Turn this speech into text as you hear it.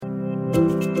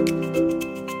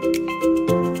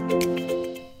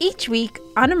Each week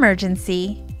on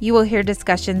Emergency, you will hear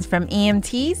discussions from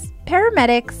EMTs,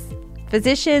 paramedics,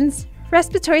 physicians,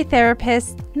 respiratory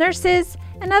therapists, nurses,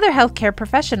 and other healthcare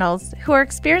professionals who are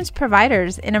experienced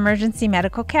providers in emergency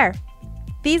medical care.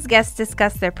 These guests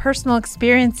discuss their personal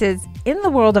experiences in the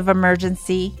world of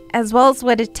emergency, as well as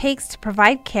what it takes to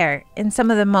provide care in some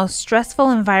of the most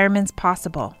stressful environments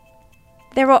possible.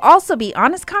 There will also be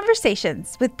honest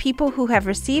conversations with people who have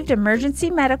received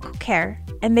emergency medical care,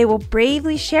 and they will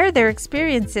bravely share their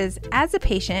experiences as a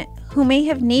patient who may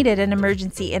have needed an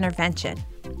emergency intervention.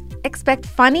 Expect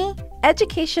funny,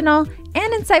 educational,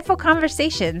 and insightful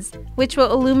conversations which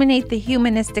will illuminate the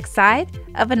humanistic side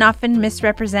of an often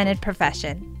misrepresented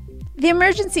profession. The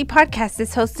Emergency Podcast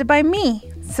is hosted by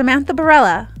me, Samantha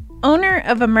Barella, owner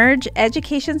of Emerge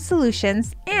Education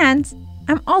Solutions, and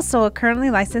I'm also a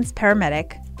currently licensed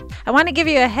paramedic. I want to give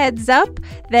you a heads up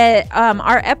that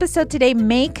our episode today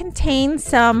may contain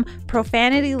some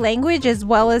profanity language as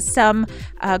well as some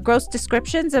gross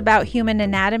descriptions about human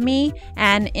anatomy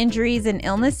and injuries and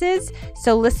illnesses,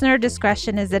 so listener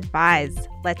discretion is advised.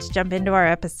 Let's jump into our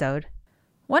episode.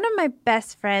 One of my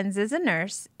best friends is a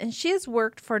nurse, and she has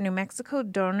worked for New Mexico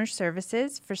Donor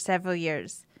Services for several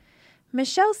years.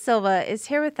 Michelle Silva is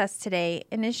here with us today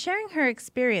and is sharing her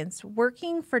experience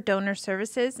working for donor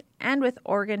services and with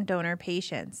organ donor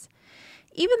patients.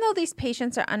 Even though these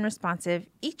patients are unresponsive,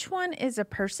 each one is a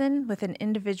person with an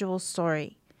individual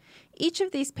story. Each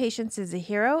of these patients is a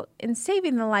hero in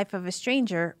saving the life of a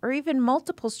stranger or even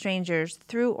multiple strangers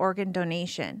through organ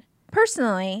donation.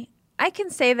 Personally, I can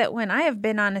say that when I have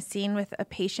been on a scene with a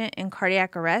patient in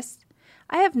cardiac arrest,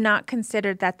 I have not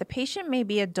considered that the patient may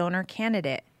be a donor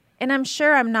candidate. And I'm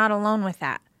sure I'm not alone with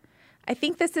that. I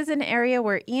think this is an area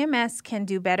where EMS can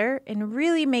do better and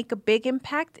really make a big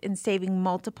impact in saving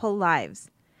multiple lives.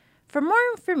 For more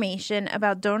information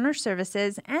about donor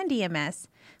services and EMS,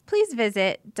 please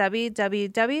visit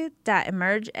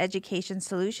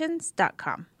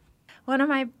www.emergeeducationsolutions.com. One of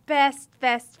my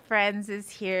best friends is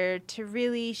here to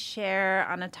really share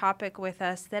on a topic with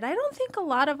us that I don't think a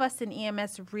lot of us in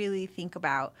EMS really think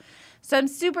about. So I'm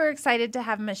super excited to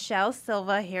have Michelle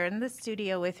Silva here in the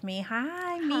studio with me.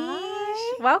 Hi, Mish.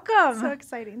 Hi. Welcome. So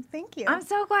exciting. Thank you. I'm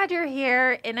so glad you're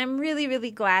here, and I'm really,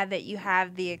 really glad that you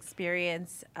have the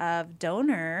experience of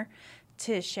donor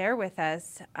to share with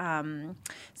us.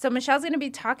 So Michelle's going to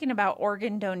be talking about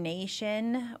organ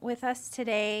donation with us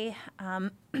today.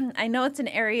 I know it's an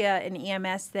area in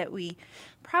EMS that we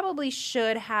probably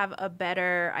should have a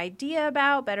better idea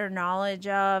about, better knowledge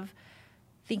of,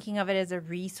 thinking of it as a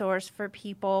resource for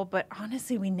people, but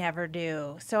honestly, we never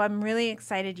do. So I'm really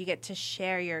excited you get to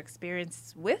share your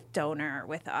experience with donor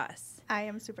with us. I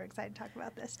am super excited to talk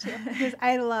about this too because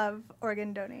I love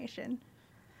organ donation.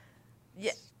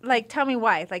 Yeah, like tell me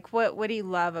why. Like what do you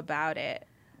love about it?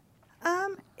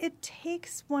 It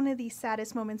takes one of the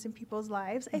saddest moments in people's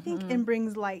lives, I think, and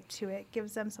brings light to it.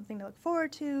 Gives them something to look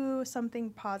forward to, something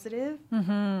positive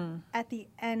at the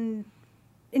end.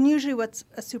 And usually what's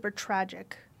a super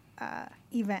tragic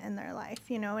event in their life,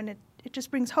 you know, and it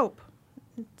just brings hope.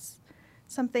 It's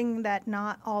something that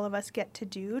not all of us get to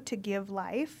do, to give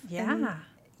life. Yeah. And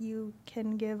you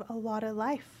can give a lot of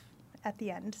life at the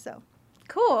end, so.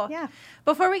 Cool. Yeah.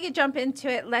 Before we could jump into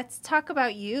it, let's talk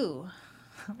about you.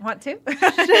 Want to?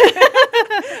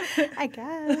 I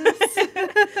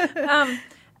guess.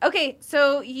 Okay,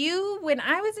 so when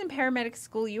I was in paramedic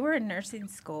school, you were in nursing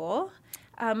school.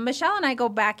 Michelle and I go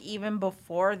back even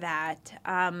before that.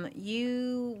 When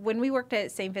we worked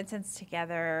at St. Vincent's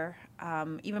together,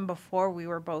 even before we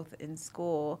were both in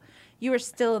school, you were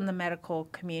still in the medical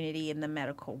community, in the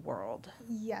medical world.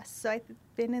 Yes, so I've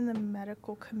been in the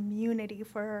medical community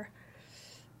for,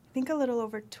 I think, a little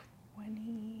over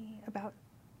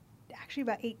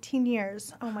 18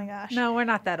 years. Oh my gosh. No, we're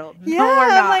not that old. Yeah, no, we're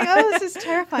not. I'm like, oh, this is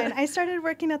terrifying. I started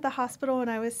working at the hospital when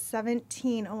I was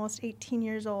 17, almost 18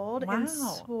 years old, Wow. and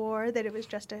swore that it was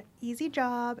just an easy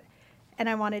job, and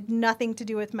I wanted nothing to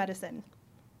do with medicine.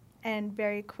 And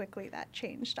very quickly that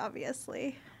changed,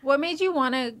 obviously. What made you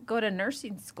want to go to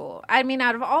nursing school? I mean,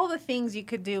 out of all the things you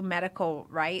could do medical,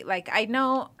 right? Like, I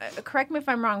know, correct me if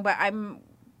I'm wrong, but I'm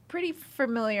pretty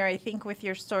familiar, I think, with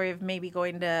your story of maybe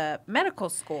going to medical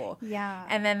school. Yeah.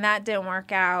 And then that didn't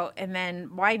work out. And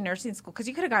then why nursing school? Because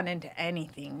you could have gone into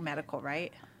anything medical,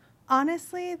 right?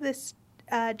 Honestly, this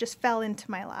just fell into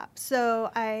my lap.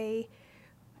 So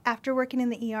after working in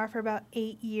the ER for about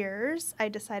 8 years, I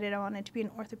decided I wanted to be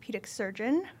an orthopedic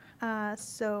surgeon.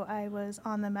 So I was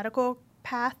on the medical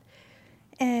path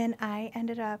And I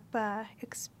ended up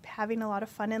having a lot of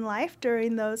fun in life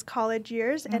during those college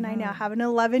years, and I now have an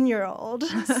 11-year-old.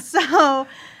 So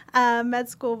med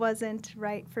school wasn't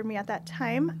right for me at that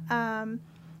time.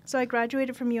 So I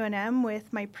graduated from UNM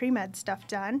with my pre-med stuff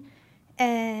done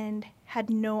and had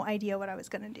no idea what I was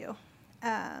going to do.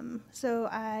 So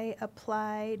I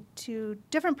applied to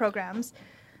different programs.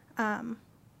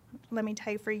 Let me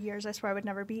tell you, for years, I swore I would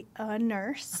never be a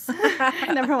nurse.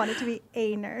 I never wanted to be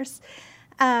a nurse.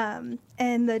 And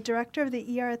the director of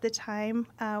the ER at the time,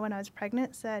 when I was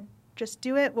pregnant, said, just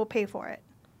do it, we'll pay for it.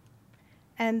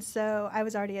 And so I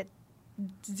was already at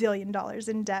zillion dollars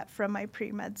in debt from my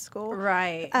pre-med school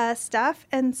stuff.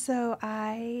 And so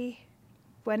I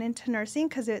went into nursing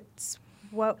because it's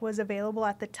what was available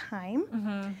at the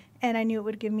time. And I knew it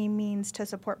would give me means to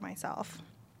support myself.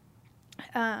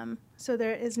 So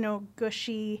there is no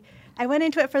gushy, I went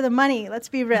into it for the money, let's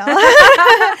be real.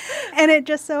 And it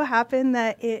just so happened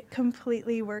that it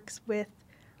completely works with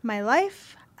my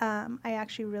life. I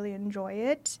actually really enjoy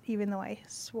it, even though I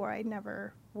swore I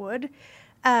never would.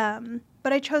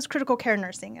 But I chose critical care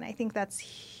nursing, and I think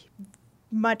that's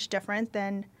much different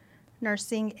than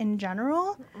nursing in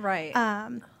general. Right.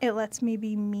 It lets me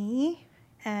be me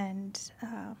and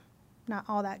not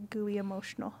all that gooey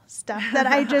emotional stuff that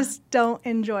I just don't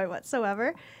enjoy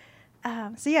whatsoever.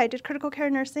 So yeah, I did critical care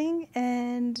nursing,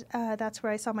 and that's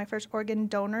where I saw my first organ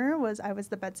donor. I was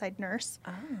the bedside nurse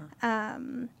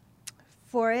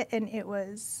for it, and it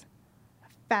was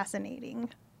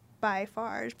fascinating. By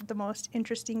far the most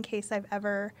interesting case I've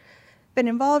ever been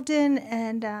involved in.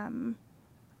 And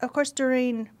of course,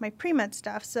 during my pre-med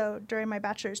stuff, so during my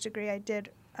bachelor's degree, I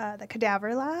did the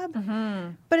cadaver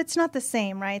lab, but it's not the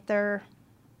same, right? They're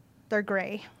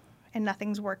gray and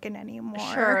nothing's working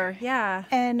anymore. Sure, yeah.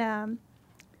 And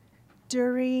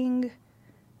during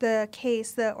the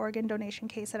case, the organ donation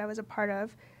case that I was a part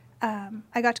of,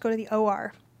 I got to go to the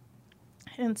OR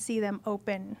and see them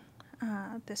open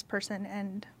this person,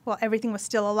 and well, everything was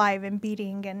still alive and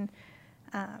beating,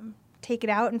 and take it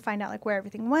out and find out like where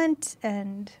everything went.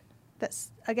 And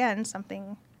that's, again,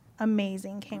 something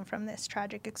amazing came from this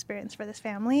tragic experience for this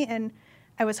family, and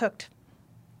I was hooked.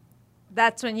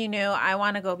 That's when you knew, I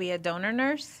want to go be a donor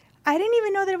nurse? I didn't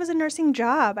even know that it was a nursing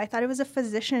job. I thought it was a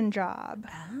physician job.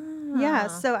 Yeah,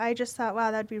 so I just thought,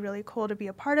 wow, that'd be really cool to be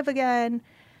a part of again.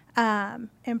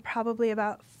 And probably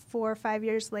about 4 or 5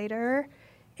 years later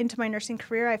into my nursing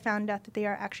career, I found out that they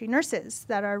are actually nurses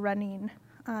that are running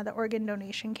the organ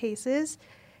donation cases,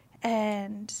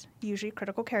 and usually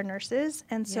critical care nurses.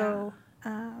 And so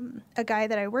a guy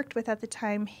that I worked with at the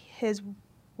time, his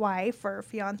wife or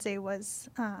fiance was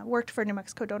worked for New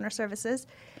Mexico Donor Services,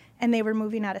 and they were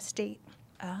moving out of state.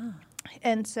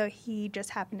 And so he just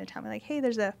happened to tell me, like, hey,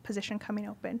 there's a position coming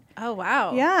open. Oh,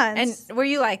 wow. Yeah. And were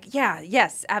you like,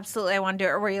 yes, absolutely, I want to do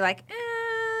it? Or were you like,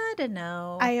 I don't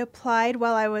know? I applied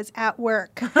while I was at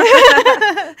work.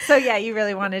 So, yeah, you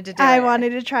really wanted to do it. I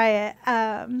wanted to try it.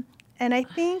 And I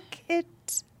think it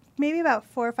maybe about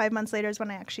 4 or 5 months later is when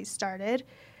I actually started.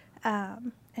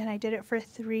 And I did it for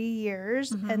 3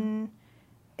 years. And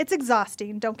it's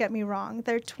exhausting, don't get me wrong.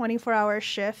 They're 24-hour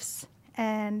shifts,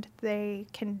 and they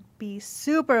can be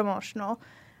super emotional.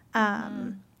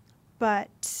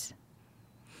 But,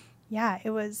 yeah,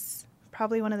 it was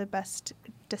probably one of the best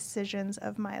decisions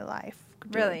of my life.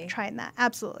 Really? Trying that.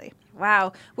 Absolutely.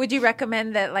 Wow. Would you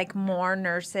recommend that, like, more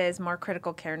nurses, more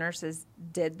critical care nurses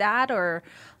did that? Or,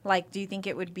 like, do you think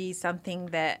it would be something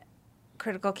that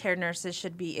critical care nurses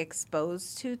should be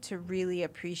exposed to really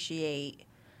appreciate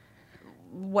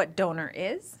what donor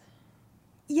is?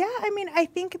 Yeah, I mean, I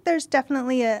think there's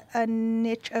definitely a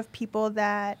niche of people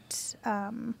that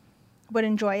would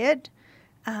enjoy it.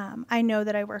 I know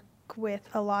that I work with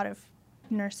a lot of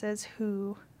nurses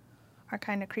who are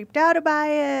kind of creeped out by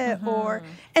it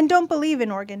and don't believe in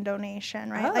organ donation,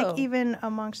 right? Like, even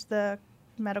amongst the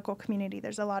medical community,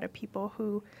 there's a lot of people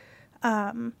who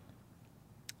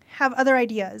have other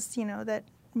ideas, you know, that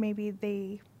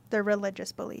maybe their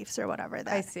religious beliefs or whatever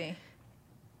that I see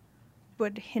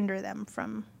would hinder them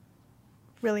from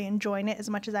really enjoying it as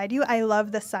much as I do. I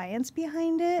love the science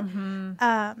behind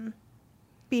it.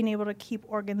 Being able to keep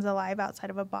organs alive outside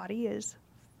of a body is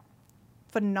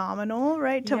phenomenal,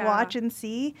 right, to watch and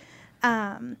see.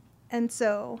 And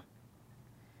so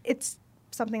it's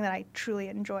something that I truly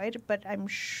enjoyed, but I'm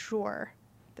sure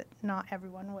that not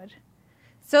everyone would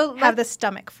have the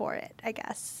stomach for it, I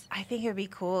guess. I think it would be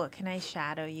cool. Can I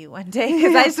shadow you one day?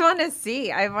 Because I just want to see.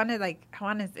 I want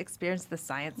to experience the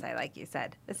science side, like you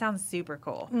said. It sounds super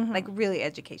cool, like really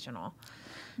educational.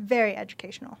 Very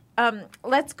educational.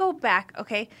 Let's go back.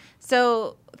 Okay.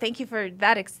 So thank you for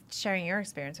that, sharing your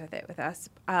experience with it with us.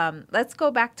 Let's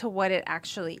go back to what it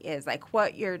actually is, like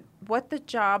what the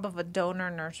job of a donor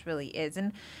nurse really is.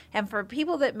 And for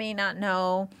people that may not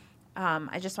know,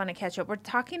 I just want to catch up. We're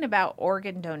talking about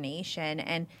organ donation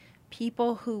and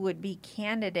people who would be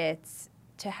candidates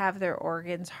to have their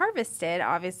organs harvested,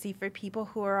 obviously for people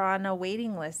who are on a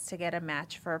waiting list to get a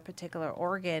match for a particular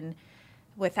organ.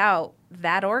 Without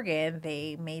that organ,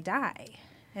 they may die.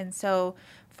 And so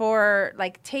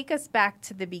take us back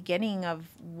to the beginning of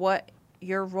what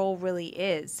your role really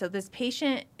is. So this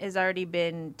patient has already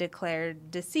been declared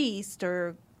deceased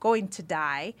or going to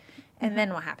die. And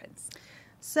then what happens?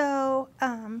 So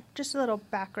just a little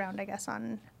background, I guess,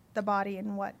 on the body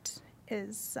and what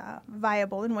is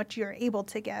viable and what you're able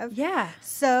to give. Yeah.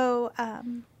 So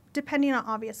depending on,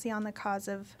 obviously, on the cause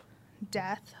of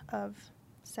death of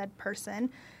said person,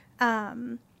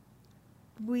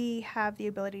 we have the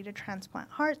ability to transplant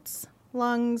hearts,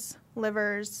 lungs,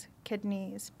 livers,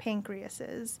 kidneys,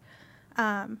 pancreases,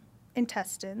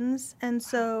 intestines. And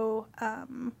so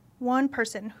one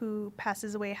person who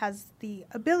passes away has the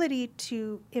ability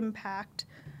to impact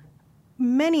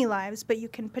many lives, but you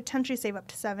can potentially save up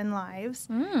to 7 lives.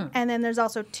 And then there's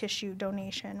also tissue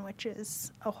donation, which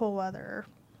is a whole other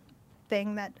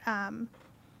thing that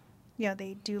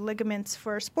they do ligaments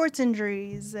for sports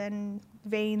injuries and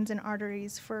veins and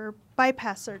arteries for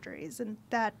bypass surgeries. And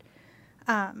that,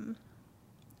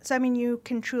 so I mean, you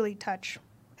can truly touch,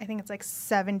 I think it's like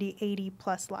 70, 80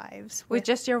 plus lives. With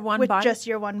just your one body? With just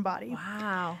your one body.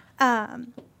 Wow.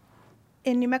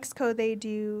 In New Mexico, they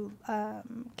do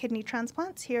kidney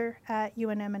transplants here at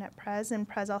UNM and at Prez, and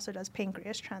Prez also does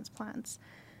pancreas transplants.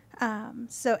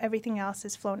 So everything else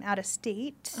is flown out of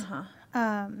state.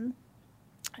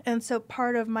 And so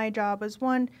part of my job was,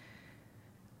 one,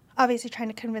 obviously trying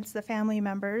to convince the family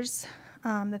members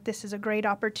that this is a great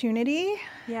opportunity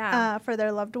for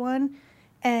their loved one,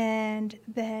 and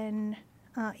then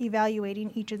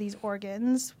evaluating each of these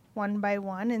organs one by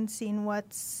one and seeing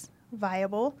what's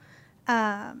viable,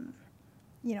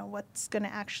 what's going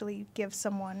to actually give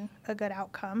someone a good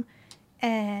outcome,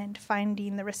 and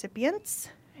finding the recipients.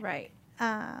 Right.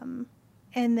 And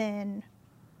then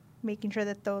making sure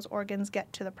that those organs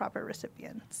get to the proper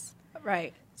recipients.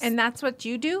 Right. And that's what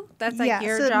you do? That's like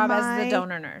your job as the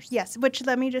donor nurse? Yes, which,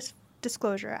 let me just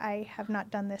disclosure, I have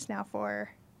not done this now for,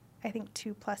 I think,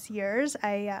 2+ years.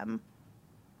 I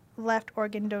left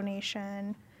organ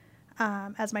donation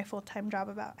as my full-time job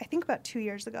about 2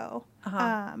 years ago,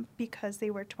 because they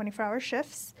were 24-hour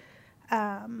shifts,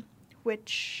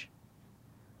 which,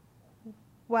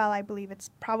 while I believe it's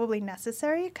probably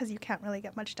necessary because you can't really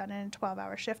get much done in a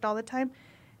 12-hour shift all the time,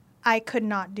 I could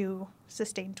not do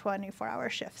sustained 24-hour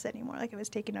shifts anymore. Like, it was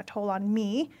taking a toll on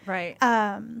me. Right.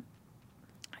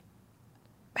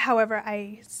 However,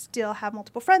 I still have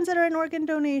multiple friends that are in organ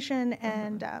donation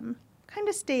and kind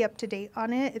of stay up to date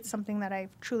on it. It's something that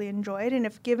I've truly enjoyed. And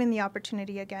if given the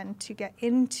opportunity again to get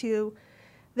into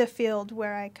the field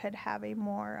where I could have a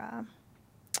more,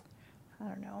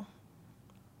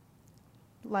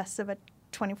 less of a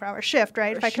 24-hour shift,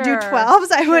 right? If I could do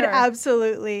 12s, I would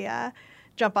absolutely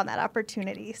jump on that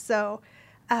opportunity. So,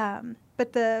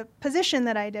 but the position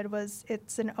that I did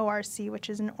it's an ORC, which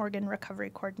is an organ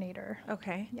recovery coordinator.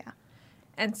 Okay. Yeah.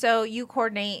 And so you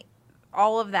coordinate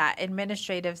all of that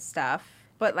administrative stuff,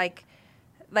 but like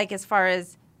as far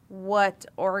as what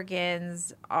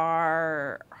organs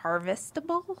are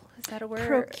harvestable? Is that a word?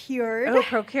 Procured. Oh,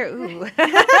 procured. Ooh.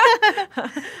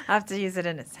 I have to use it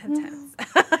in a sentence.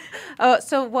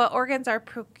 So what organs are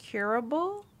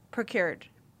procurable? Procured.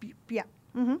 Yeah.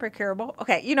 Procurable.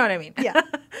 Okay, you know what I mean. Yeah.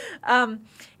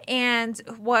 And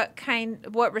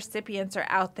what recipients are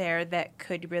out there that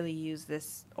could really use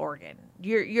this organ?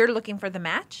 You're looking for the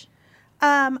match?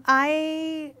 On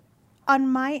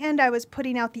my end, I was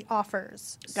putting out the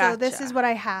offers. Gotcha. So this is what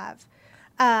I have.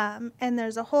 And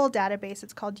there's a whole database.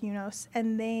 It's called UNOS.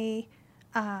 And they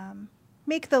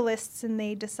make the lists and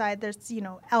they decide there's,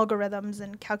 algorithms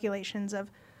and calculations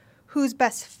of who's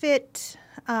best fit,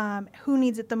 who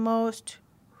needs it the most,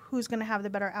 who's going to have the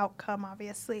better outcome,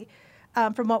 obviously,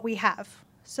 from what we have.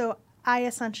 So I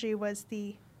essentially was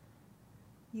the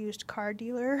used car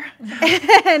dealer,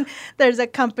 and there's a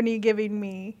company giving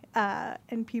me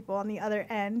and people on the other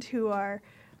end who are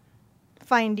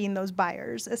finding those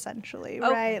buyers, essentially,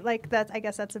 right? Like, I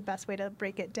guess that's the best way to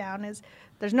break it down, is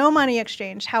there's no money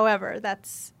exchange. However,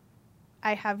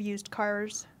 I have used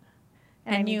cars,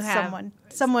 and I need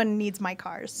someone needs my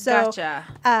cars. So, gotcha.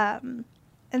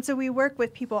 And so we work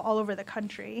with people all over the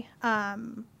country,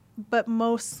 but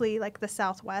mostly like the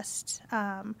Southwest.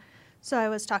 So I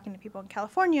was talking to people in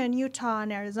California and Utah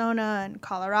and Arizona and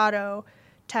Colorado,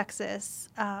 Texas,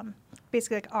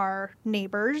 basically like our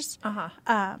neighbors,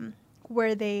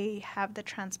 where they have the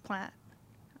transplant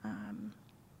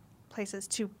places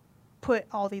to put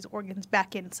all these organs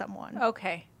back in someone.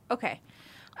 Okay.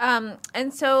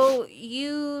 And so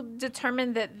you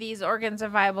determined that these organs are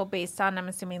viable based on, I'm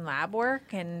assuming, lab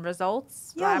work and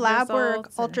results? Yeah, lab work,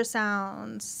 and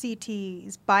ultrasounds,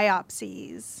 CTs,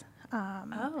 biopsies.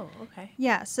 Okay.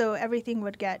 Yeah, so everything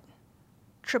would get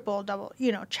triple, double,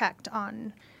 checked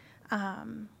on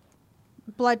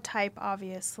blood type,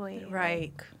 obviously.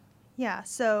 Right. Yeah,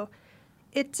 so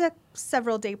it's a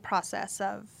several-day process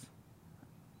of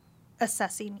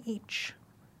assessing each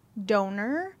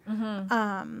donor,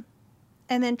 and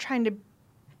then trying to,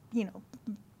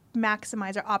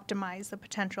 maximize or optimize the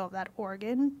potential of that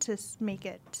organ to make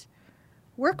it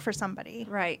work for somebody.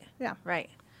 Right. Yeah. Right.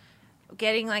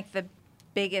 Getting like the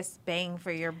biggest bang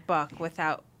for your buck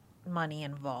without money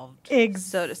involved,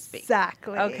 so to speak.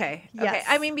 Exactly. Okay. Yes. Okay.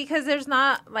 I mean, because there's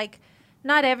not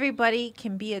everybody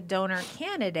can be a donor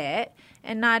candidate,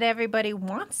 and not everybody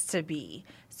wants to be.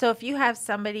 So if you have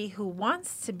somebody who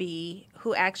wants to be,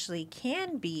 who actually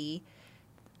can be,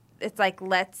 it's like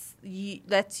let's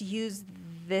use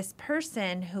this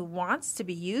person who wants to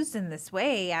be used in this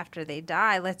way after they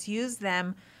die. Let's use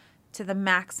them to the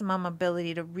maximum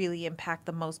ability to really impact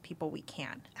the most people we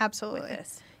can. Absolutely. With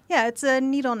this. Yeah, it's a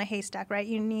needle in a haystack, right?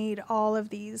 You need all of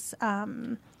these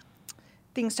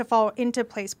things to fall into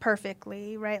place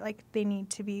perfectly, right? Like they need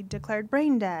to be declared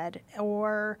brain dead,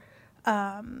 or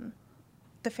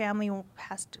the family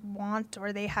has to want,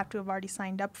 or they have to have already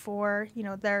signed up for,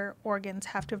 their organs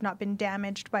have to have not been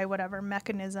damaged by whatever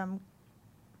mechanism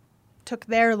took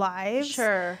their lives.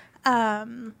 Sure.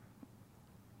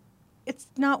 It's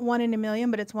not 1 in a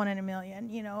million, but it's 1 in a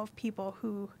million, of people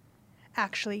who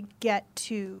actually get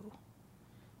to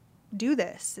do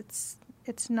this.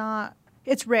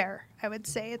 It's rare, I would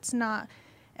say. It's not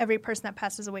every person that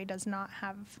passes away does not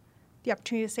have the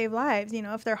opportunity to save lives.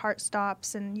 If their heart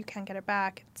stops and you can't get it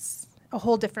back, it's a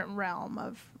whole different realm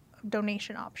of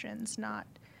donation options.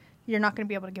 You're not going to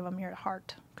be able to give them your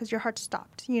heart because your heart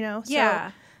stopped,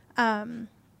 Yeah. So,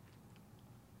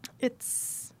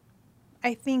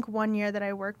 I think one year that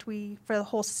I worked, for the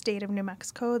whole state of New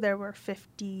Mexico, there were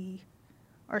 50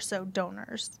 or so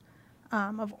donors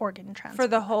of organ transplant. For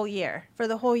the whole year. For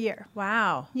the whole year.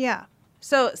 Wow. Yeah.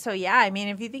 So yeah, I mean,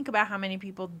 if you think about how many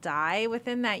people die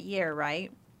within that year,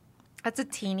 right? That's a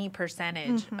teeny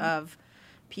percentage of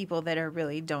people that are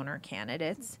really donor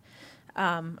candidates.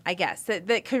 I guess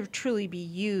that could truly be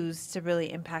used to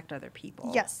really impact other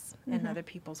people. Yes. And other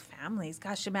people's families.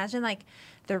 Gosh, imagine like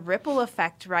the ripple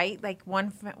effect, right? Like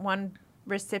one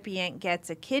recipient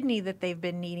gets a kidney that they've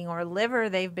been needing or liver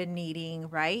they've been needing,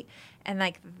 right? And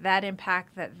like that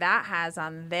impact that has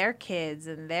on their kids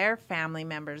and their family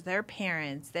members, their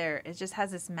parents, it just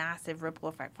has this massive ripple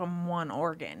effect from one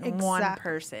organ, one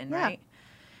person, yeah. right?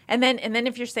 And then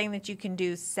if you're saying that you can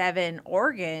do 7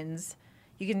 organs,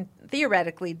 you can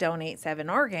theoretically donate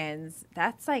 7 organs.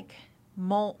 That's like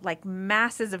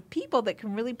masses of people that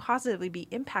can really positively be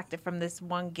impacted from this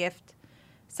one gift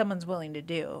someone's willing to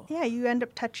do. Yeah, you end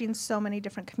up touching so many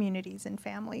different communities and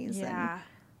families and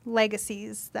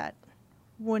legacies that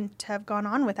wouldn't have gone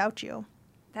on without you.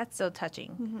 That's so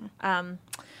touching.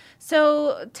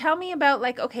 So tell me about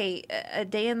a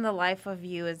day in the life of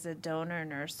you as a donor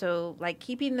nurse. So like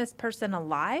keeping this person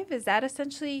alive, is that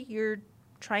essentially you're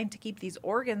trying to keep these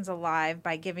organs alive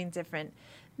by giving different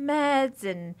meds,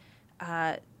 and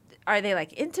are they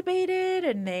like intubated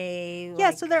and they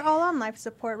so they're all on life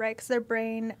support, right? Because their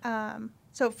brain,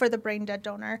 so for the brain dead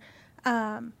donor,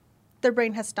 their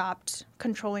brain has stopped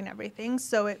controlling everything,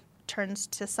 so it turns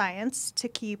to science to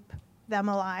keep them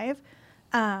alive.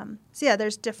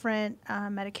 There's different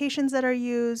medications that are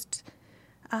used,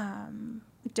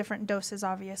 different doses,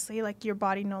 obviously. Like your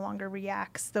body no longer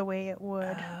reacts the way it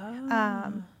would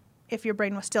if your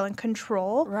brain was still in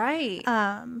control. Right.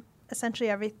 Essentially,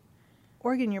 every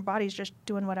organ in your body is just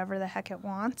doing whatever the heck it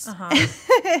wants.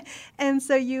 And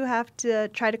so you have to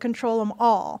try to control them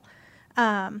all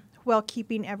while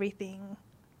keeping everything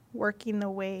working the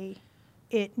way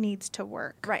it needs to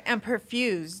work. Right. And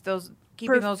perfuse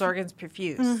keeping those organs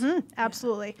perfused.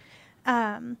 Absolutely.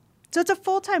 So it's a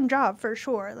full-time job for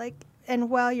sure. And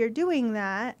while you're doing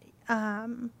that,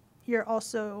 you're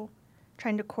also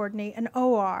trying to coordinate an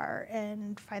OR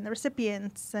and find the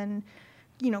recipients and,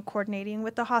 coordinating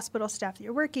with the hospital staff that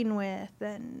you're working with.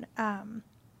 And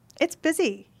it's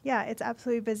busy. Yeah, it's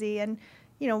absolutely busy. And,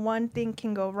 one thing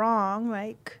can go wrong,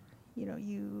 like,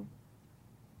 you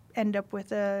end up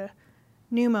with a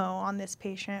pneumo on this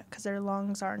patient because their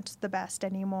lungs aren't the best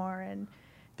anymore, and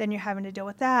then you're having to deal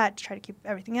with that to try to keep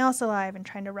everything else alive and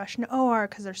trying to rush an OR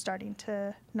because they're starting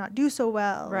to not do so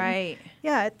well. Right. And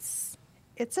yeah,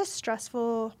 it's a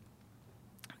stressful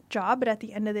job, but at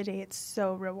the end of the day, it's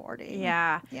so rewarding.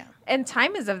 Yeah. Yeah. And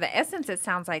time is of the essence, it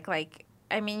sounds like.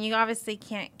 I mean, you obviously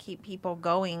can't keep people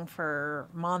going for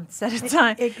months at a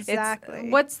time. Exactly.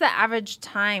 What's the average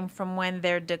time from when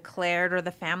they're declared or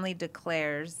the family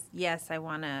declares, yes, they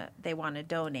want to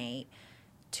donate,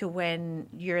 to when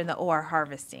you're in the OR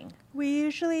harvesting? We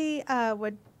usually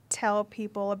would tell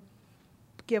people,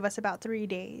 give us about 3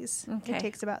 days. Okay. It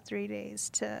takes about 3 days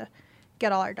to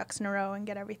get all our ducks in a row and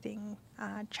get everything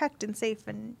checked and safe,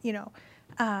 and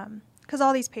because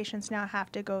all these patients now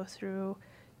have to go through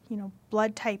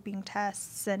blood typing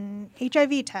tests and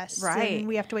HIV tests. Right. And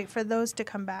we have to wait for those to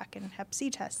come back, and Hep C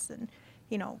tests, and,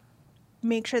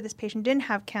 make sure this patient didn't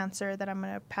have cancer that I'm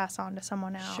going to pass on to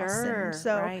someone else. Sure. And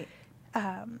so, right.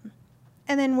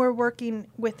 and then we're working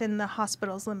within the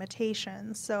hospital's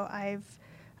limitations. So I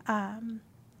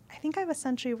think I've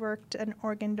essentially worked an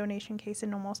organ donation case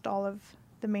in almost all of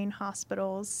the main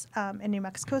hospitals in New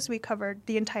Mexico. So we covered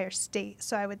the entire state.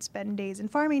 So I would spend days in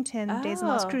Farmington, days in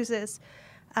Las Cruces.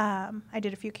 I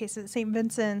did a few cases at St.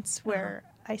 Vincent's where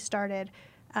I started,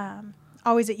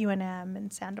 always at UNM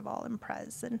and Sandoval and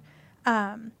Prez. And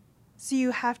so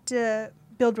you have to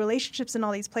build relationships in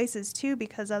all these places too,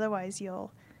 because otherwise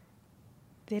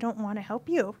they don't want to help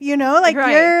you,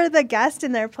 Right. You're the guest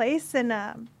in their place.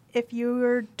 And if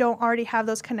you don't already have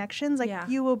those connections,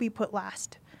 you will be put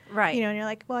last. Right. And you're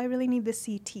like, well, I really need the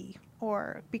CT,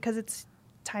 or because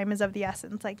time is of the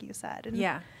essence, like you said. And,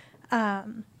 yeah.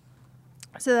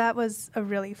 So that was a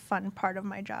really fun part of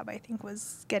my job, I think,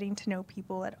 was getting to know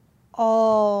people at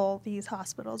all these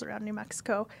hospitals around New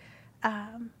Mexico,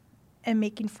 and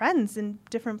making friends in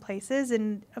different places.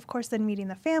 And, of course, then meeting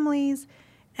the families.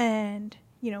 And,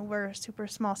 we're a super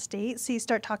small state, so you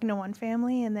start talking to one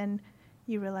family, and then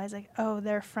you realize,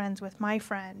 they're friends with my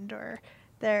friend,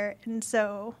 and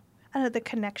so the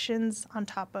connections on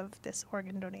top of this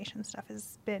organ donation stuff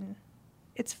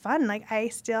it's fun. I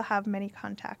still have many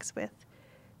contacts with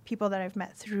people that I've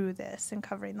met through this and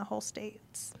covering the whole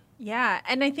states. Yeah,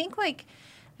 and I think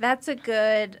that's a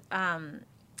good,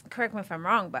 correct me if I'm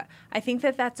wrong, but I think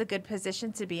that's a good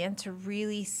position to be in, to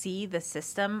really see the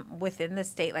system within the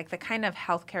state, the kind of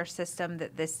healthcare system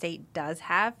that the state does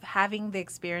have. Having the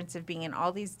experience of being in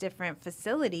all these different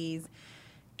facilities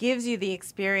gives you the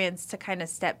experience to kind of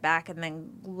step back and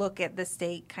then look at the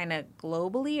state kind of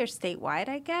globally or statewide,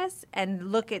 I guess,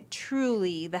 and look at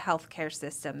truly the healthcare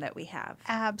system that we have.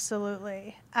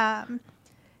 Absolutely.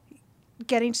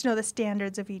 Getting to know the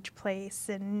standards of each place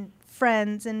and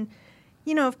friends. And,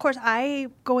 of course,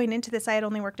 going into this, I had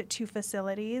only worked at 2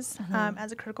 facilities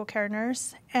as a critical care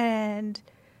nurse. And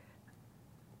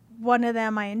one of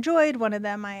them I enjoyed, one of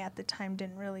them I at the time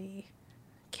didn't really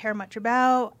care much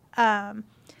about.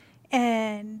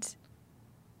 And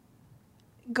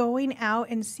going out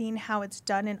and seeing how it's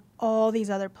done in all these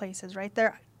other places, right?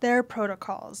 Their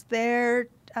protocols, their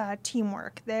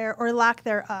teamwork, or lack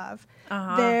thereof,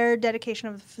 their dedication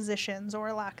of the physicians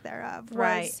or lack thereof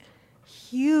was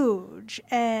huge.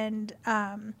 And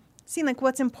seeing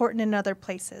what's important in other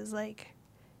places,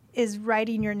 is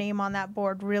writing your name on that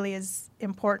board really as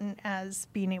important as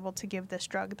being able to give this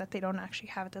drug that they don't actually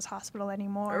have at this hospital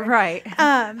anymore. Right.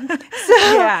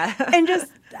 Yeah. And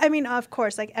just, of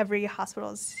course, every hospital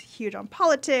is huge on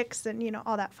politics and,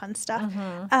 all that fun stuff.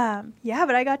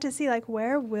 But I got to see,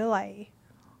 where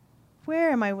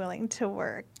am I willing to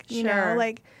work?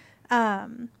 Sure.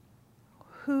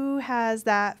 Who has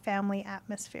that family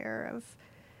atmosphere of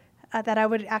that I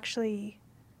would actually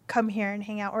come here and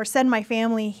hang out or send my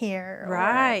family here.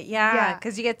 Right. Yeah.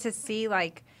 Because you get to see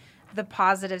the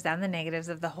positives and the negatives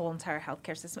of the whole entire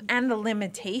healthcare system and the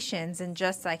limitations and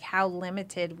just how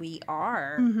limited we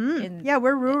are.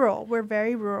 We're rural. We're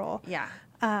very rural. Yeah.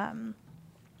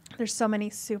 There's so many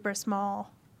super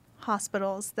small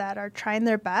hospitals that are trying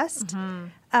their best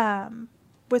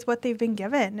with what they've been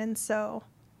given. And so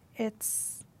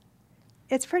it's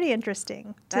pretty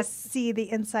interesting to see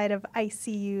the inside of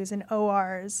ICUs and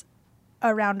ORs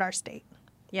around our state.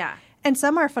 Yeah. And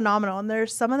some are phenomenal, and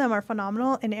some of them are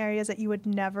phenomenal in areas that you would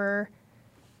never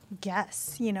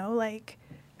guess, I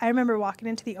remember walking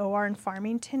into the OR in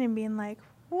Farmington and being like,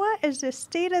 what is this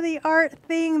state-of-the-art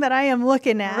thing that I am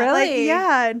looking at? Really?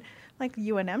 And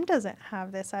UNM doesn't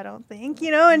have this, I don't think,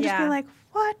 and just being like,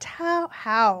 what,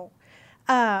 how?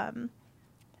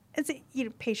 It's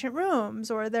patient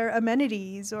rooms or their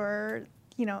amenities or,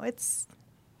 it's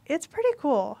it's pretty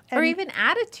cool. Or And- even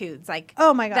attitudes, like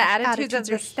oh my gosh, the attitudes of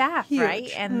the are staff, huge.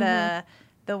 right? And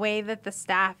the way that the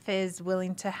staff is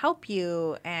willing to help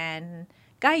you and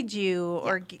guide you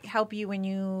or help you when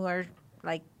you are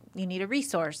like you need a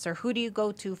resource, or who do you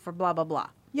go to for blah blah blah.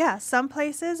 Yeah, some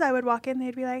places I would walk in,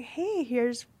 they'd be like, "Hey,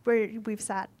 here's where we've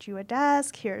sat you a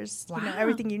desk. Here's Wow.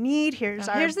 everything you need. Here's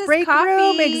our Here's this break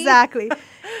room." coffee. Exactly.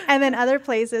 And then other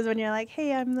places, when you're like,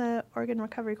 "Hey, I'm the organ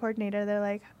recovery coordinator," they're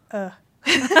like, "Ugh."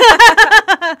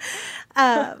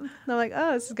 They're like,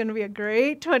 "Oh, this is gonna be a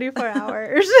great 24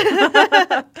 hours."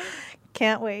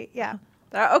 Can't wait. Yeah.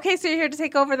 Okay, so you're here to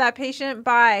take over that patient.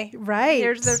 Bye. Right.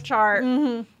 Here's their chart.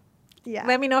 Yeah.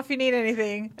 Let me know if you need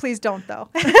anything. Please don't though.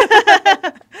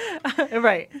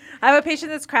 Right. I have a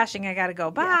patient that's crashing. I got to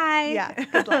go. Bye. Yeah.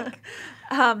 Good luck.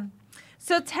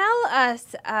 So tell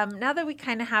us, now that we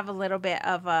kind of have a little bit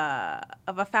of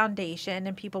a foundation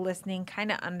and people listening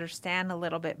kind of understand a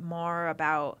little bit more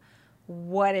about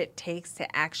what it takes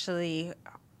to actually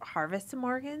harvest some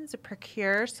organs or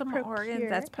procure some organs.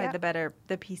 That's probably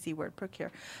the PC word,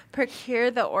 procure. Procure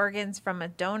the organs from a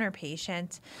donor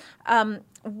patient.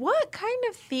 What kind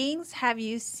of things have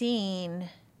you seen,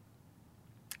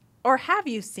 or have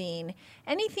you seen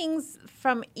any things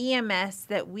from EMS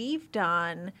that we've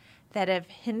done that have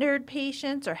hindered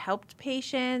patients or helped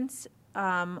patients?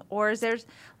 Or is there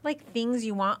like things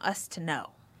you want us to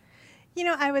know? You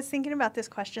know, I was thinking about this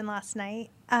question last night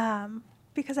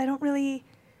because I don't really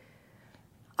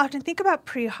often think about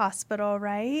pre-hospital,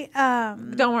 right?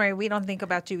 Don't worry, we don't think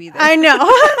about you either. I know.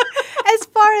 As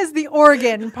far as the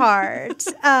organ part,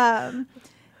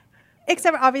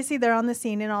 except obviously they're on the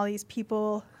scene and all these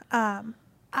people.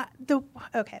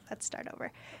 Okay, let's start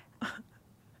over.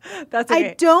 That's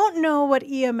okay. I don't know what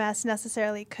EMS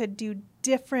necessarily could do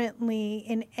differently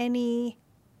in any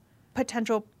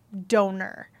potential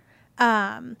donor.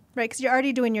 Right, because you're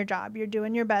already doing your job. You're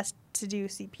doing your best to do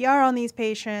CPR on these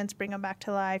patients, bring them back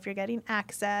to life. You're getting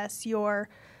access. You're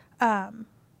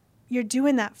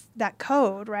doing that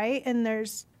code, right? And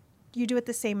you do it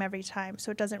the same every time, so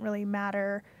it doesn't really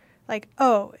matter. Like,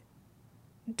 oh,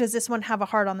 does this one have a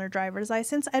heart on their driver's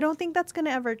license? I don't think that's going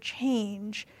to ever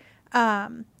change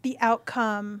the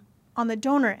outcome on the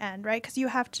donor end, right? Because you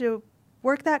have to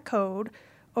work that code,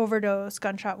 overdose,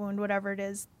 gunshot wound, whatever it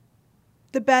is,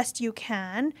 the best you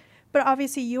can. But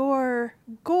obviously your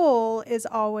goal is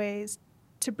always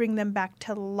to bring them back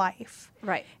to life.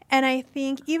 Right. And I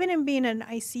think even in being an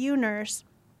ICU nurse,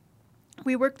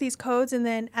 we work these codes and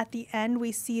then at the end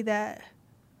we see that,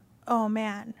 oh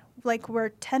man, like we're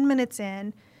 10 minutes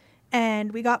in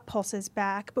and we got pulses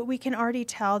back, but we can already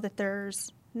tell that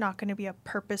there's not going to be a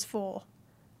purposeful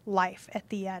life at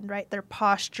the end, right? They're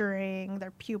posturing,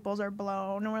 their pupils are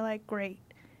blown, and we're like, great,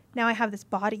 now I have this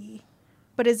body.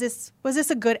 But was this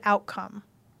a good outcome?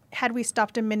 Had we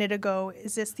stopped a minute ago,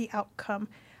 is this the outcome?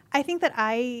 I think that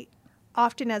I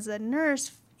often as a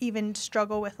nurse even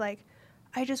struggle with like,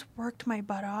 I just worked my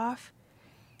butt off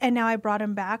and now I brought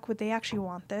him back. Would they actually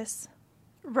want this?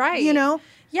 Right. You know?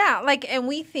 Yeah. Like, and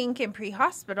we think in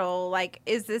pre-hospital, like,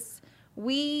 is this,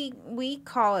 we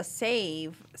call a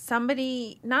save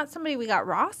somebody, not somebody we got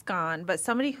ROSC on, but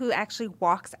somebody who actually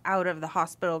walks out of the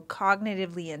hospital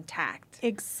cognitively intact.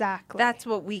 Exactly. That's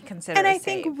what we consider and a I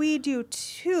save. think we do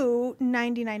too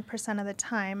 99% of the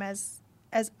time as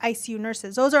ICU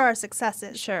nurses. Those are our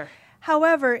successes. Sure.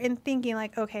 However, in thinking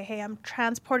like, okay, hey, I'm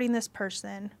transporting this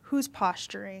person who's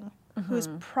posturing, who's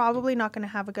probably not going to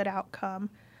have a good outcome.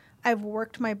 I've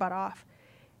worked my butt off.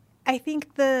 I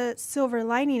think the silver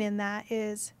lining in that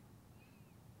is,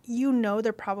 you know,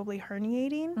 they're probably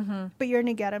herniating, but you're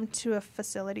going to get them to a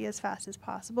facility as fast as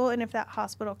possible. And if that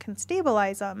hospital can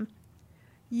stabilize them,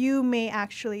 you may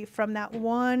actually, from that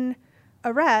one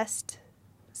arrest,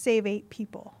 save 8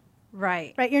 people.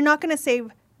 Right. Right? You're not going to save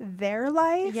their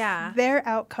life. Yeah. Their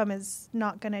outcome is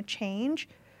not going to change.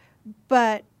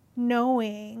 But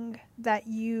knowing that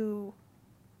you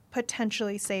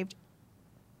potentially saved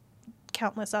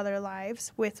countless other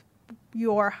lives with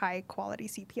your high quality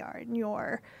CPR and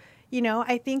your, you know,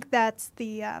 I think that's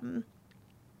the,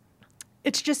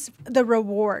 it's just the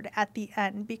reward at the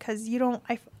end, because you don't,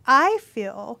 I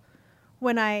feel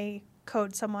when I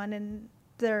code someone and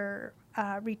their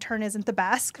return isn't the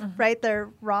best, right?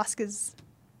 Their ROSC is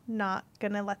not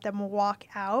going to let them walk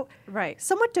out. Right.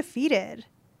 Somewhat defeated.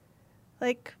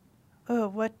 Like, oh,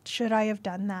 what should I have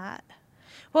done that?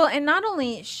 Well, and not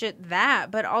only should that,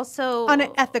 but also On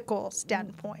an ethical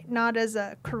standpoint, not as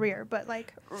a career, but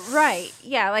like, right.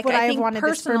 Yeah. Like, Would I I have think wanted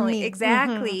this for personally, me?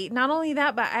 exactly. Not only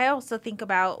that, but I also think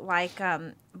about like,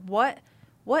 what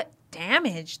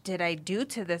damage did I do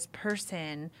to this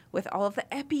person with all of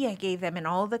the epi I gave them and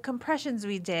all of the compressions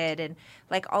we did and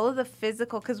like all of the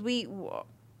physical, because we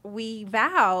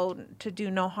vow to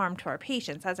do no harm to our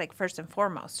patients. That's like first and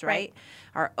foremost, right?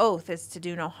 Our oath is to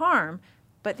do no harm.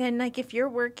 But then like if you're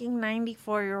working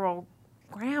 94-year-old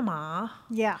grandma,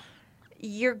 Yeah.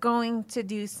 you're going to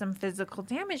do some physical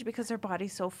damage because her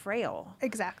body's so frail.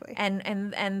 Exactly.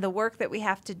 And the work that we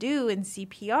have to do in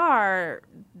CPR,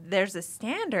 there's a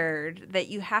standard that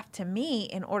you have to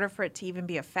meet in order for it to even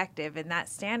be effective. And that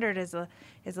standard is a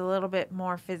little bit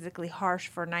more physically harsh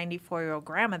for 94-year-old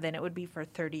grandma than it would be for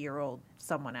 30-year-old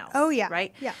someone else. Oh, yeah.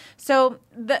 Right? Yeah. So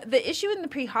the issue in the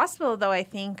pre-hospital, though, I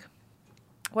think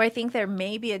there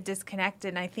may be a disconnect,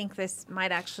 and I think this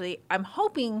might actually, I'm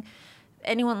hoping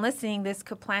anyone listening, this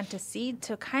could plant a seed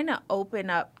to kind of open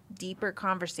up deeper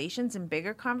conversations and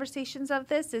bigger conversations of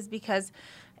this, is because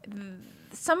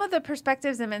some of the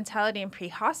perspectives and mentality in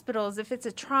pre-hospitals, if it's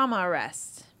a trauma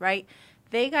arrest, right,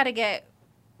 they got to get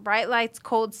bright lights,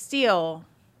 cold steel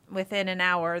within an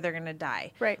hour, they're going to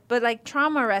die. Right. But like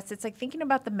trauma arrest, it's like thinking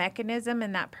about the mechanism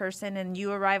in that person, and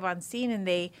you arrive on scene and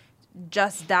they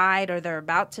just died or they're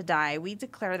about to die. We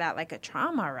declare that like a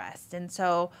trauma arrest. And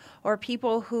so, or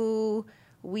people who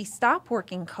we stop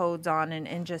working codes on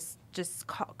and just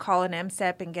call an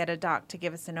MSEP and get a doc to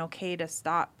give us an okay to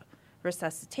stop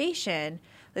resuscitation.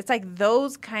 It's like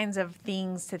those kinds of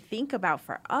things to think about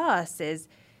for us is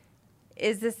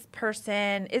this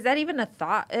person, is that even a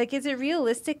thought? Like, is it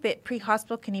realistic that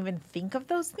pre-hospital can even think of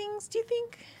those things, do you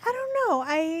think? I don't know.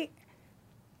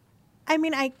 I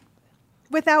mean,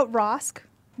 without ROSC,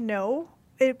 no,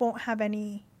 it won't have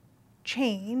any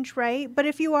change, right? But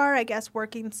if you are, I guess,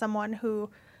 working someone who,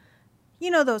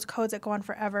 you know, those codes that go on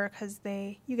forever because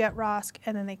you get ROSC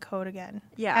and then they code again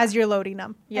as you're loading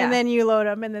them. Yeah. And then you load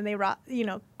them and then they,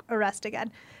 arrest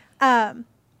again.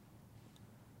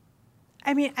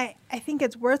 I mean, I think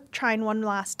it's worth trying one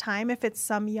last time if it's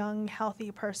some young,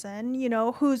 healthy person, you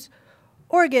know, whose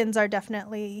organs are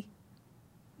definitely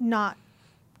not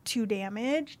too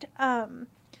damaged. And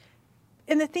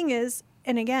the thing is,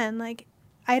 and again, like,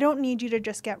 I don't need you to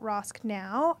just get ROSC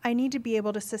now. I need to be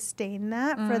able to sustain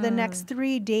that for the next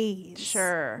 3 days.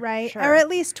 Sure. Right? Sure. Or at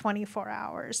least 24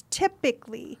 hours.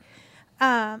 Typically,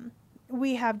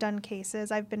 we have done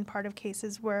cases. I've been part of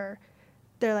cases where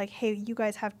they're like, hey, you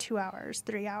guys have 2 hours,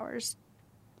 3 hours.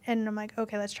 And I'm like,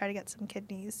 okay, let's try to get some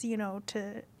kidneys, you know,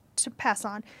 to pass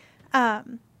on.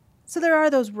 So there are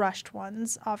those rushed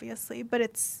ones, obviously, but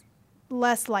it's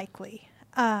less likely.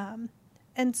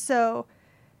 And so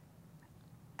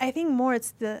I think more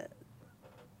it's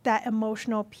that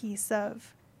emotional piece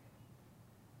of,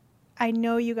 I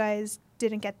know you guys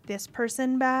didn't get this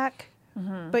person back,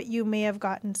 but you may have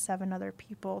gotten 7 other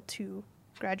people to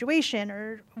graduation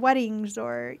or weddings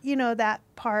or, you know, that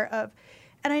part of,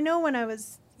 and I know when I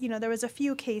was, you know, there was a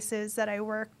few cases that I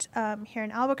worked here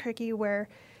in Albuquerque where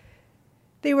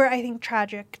they were, I think,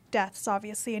 tragic deaths,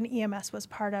 obviously, and EMS was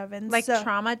part of. And like so,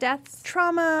 trauma deaths?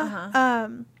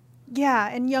 Trauma, yeah,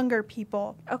 and younger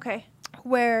people. Okay.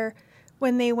 Where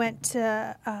when they went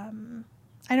to,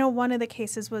 I know one of the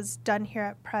cases was done here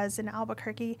at Pres in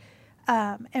Albuquerque,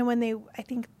 and when I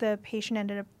think the patient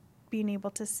ended up being able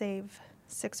to save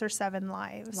 6 or 7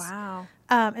 lives. Wow.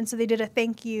 And so they did a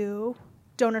thank you,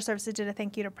 Donor Services did a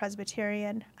thank you to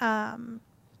Presbyterian,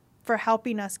 for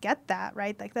helping us get that,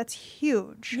 right? Like, that's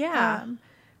huge. Yeah.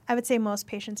 I would say most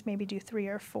patients maybe do 3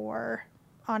 or 4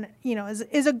 on, you know,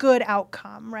 is a good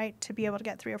outcome, right? To be able to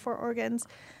get 3 or 4 organs.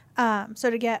 So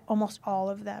to get almost all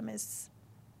of them is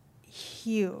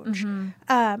huge.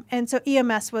 And so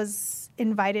EMS was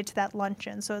invited to that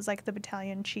luncheon. So it was like the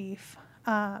battalion chief,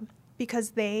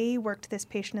 because they worked this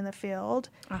patient in the field,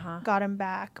 got him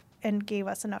back, and gave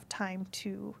us enough time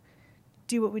to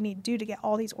do what we need to do to get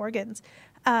all these organs.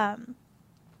 And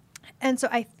so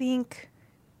I think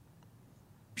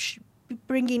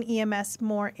bringing EMS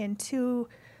more into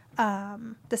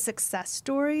the success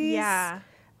stories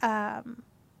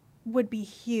would be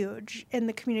huge in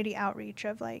the community outreach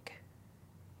of, like,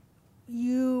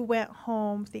 you went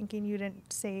home thinking you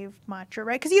didn't save much, or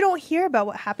right? Because you don't hear about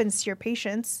what happens to your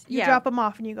patients. You drop them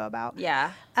off and you go about.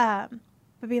 Yeah. But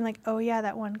being like, oh, yeah,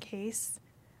 that one case,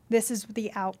 this is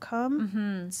the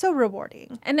outcome. So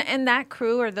rewarding. And that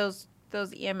crew, or those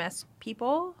EMS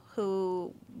people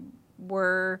who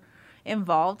were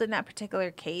involved in that particular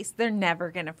case, they're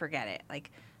never going to forget it.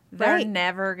 Like, they're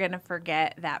never going to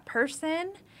forget that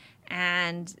person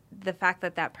and the fact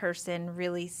that that person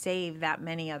really saved that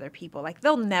many other people. Like,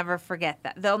 they'll never forget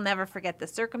that. They'll never forget the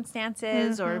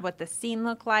circumstances or what the scene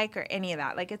looked like or any of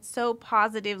that. Like, it's so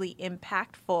positively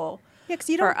impactful Yeah, because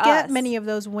you don't get many of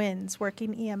those wins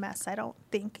working EMS, I don't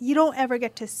think. You don't ever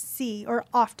get to see, or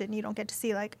often you don't get to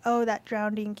see, like, oh, that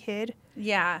drowning kid.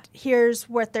 Yeah. Here's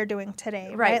what they're doing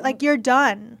today, right? Like, you're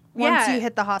done once you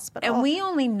hit the hospital. And we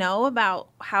only know about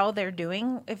how they're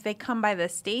doing if they come by the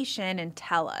station and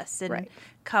tell us and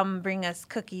come bring us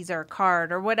cookies or a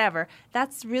card or whatever.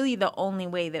 That's really the only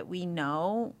way that we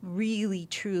know really,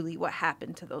 truly what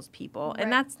happened to those people. And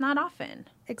that's not often.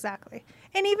 Exactly.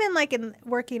 And even like in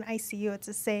working ICU, it's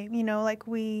the same. You know, like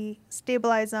we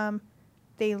stabilize them,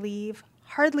 they leave.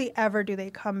 Hardly ever do they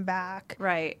come back.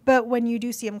 Right. But when you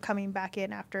do see them coming back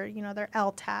in after, you know, their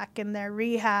LTAC and their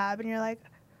rehab, and you're like,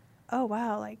 oh,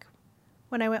 wow, like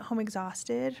when I went home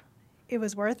exhausted, it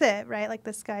was worth it, right? Like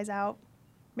this guy's out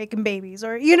making babies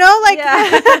or, you know, like.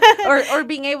 Yeah. or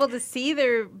being able to see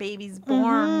their babies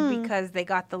born because they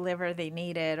got the liver they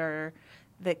needed or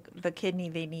the kidney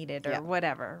they needed or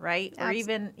whatever, right?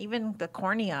 Absolutely. Or even the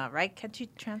cornea, right? Can't you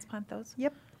transplant those?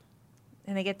 Yep.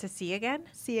 And they get to see again?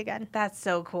 See again. That's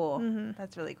so cool.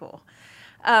 That's really cool.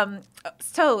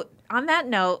 So on that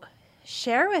note,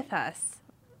 share with us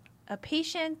a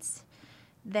patient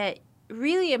that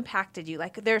really impacted you,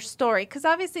 like their story. Because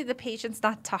obviously the patient's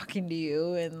not talking to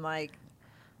you and like,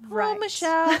 oh,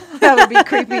 Michelle. That would be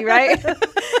creepy, right?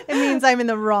 It means I'm in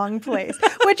the wrong place,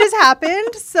 which has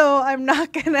happened. So I'm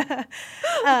not going to.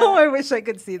 Oh, I wish I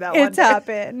could see that one. It's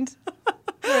happened.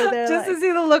 Just to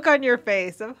see the look on your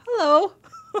face of, hello.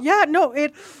 Yeah, no,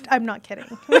 I'm not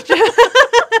kidding.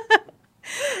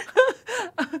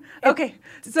 Okay,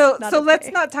 so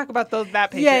let's not talk about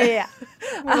that patient. Yeah.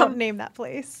 We won't name that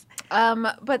place.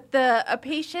 But a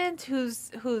patient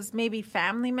who's maybe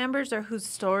family members or whose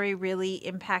story really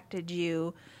impacted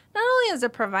you, not only as a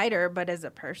provider but as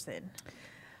a person.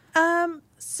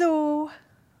 So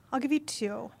I'll give you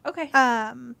two. Okay.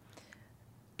 That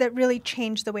really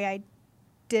changed the way I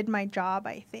did my job,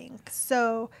 I think.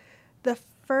 So the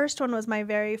first one was my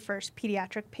very first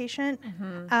pediatric patient.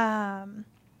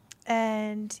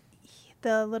 And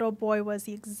the little boy was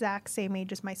the exact same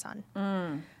age as my son.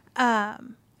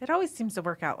 It always seems to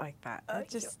work out like that.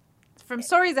 Just from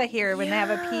stories I hear when they have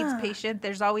a peds patient,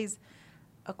 there's always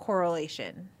a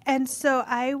correlation. And so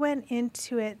I went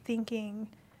into it thinking,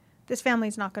 this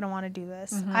family's not going to want to do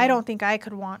this. I don't think I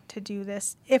could want to do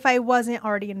this if I wasn't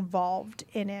already involved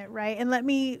in it, right? And let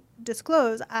me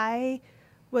disclose, I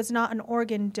was not an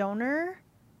organ donor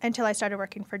until I started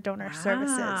working for donor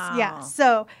services. Yeah.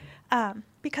 So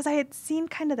because I had seen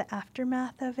kind of the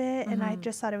aftermath of it, and I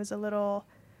just thought it was a little,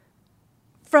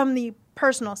 from the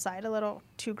personal side, a little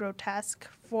too grotesque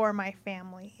for my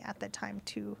family at the time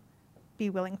to be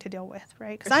willing to deal with,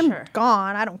 right? Because I'm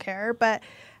gone. I don't care. But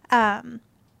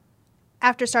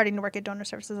after starting to work at donor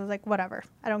services, I was like, whatever.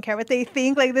 I don't care what they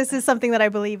think. Like, this is something that I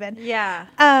believe in. Yeah.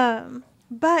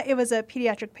 But it was a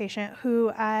pediatric patient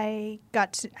who I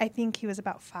think he was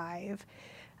about 5.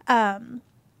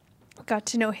 Got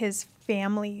to know his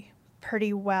family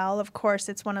pretty well. Of course,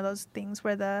 it's one of those things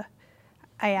where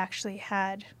I actually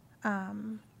had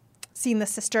seen the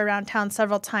sister around town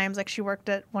several times. Like, she worked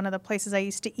at one of the places I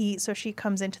used to eat, so she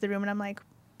comes into the room, and I'm like,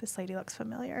 this lady looks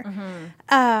familiar.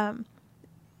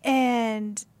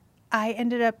 And I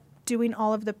ended up doing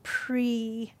all of the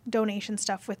pre-donation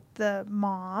stuff with the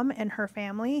mom and her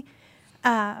family,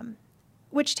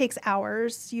 which takes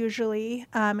hours usually,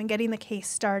 and getting the case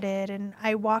started. And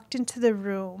I walked into the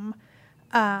room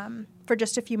for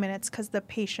just a few minutes because the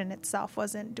patient itself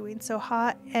wasn't doing so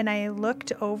hot. And I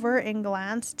looked over and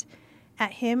glanced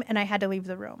at him, and I had to leave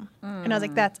the room. And I was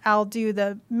like, I'll do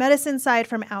the medicine side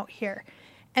from out here.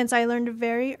 And so I learned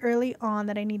very early on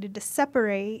that I needed to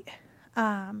separate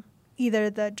either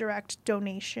the direct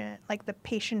donation, like the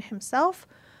patient himself,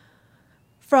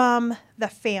 from the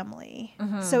family.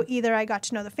 So either I got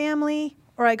to know the family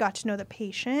or I got to know the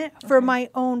patient for my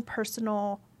own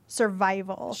personal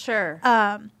survival. Sure.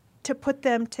 To put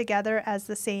them together as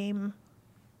the same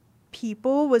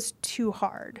people was too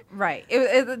hard. Right.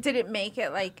 Did it make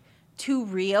it like too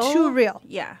real? Too real.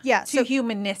 Yeah. Yeah. Too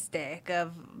humanistic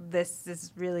of this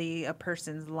is really a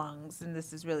person's lungs and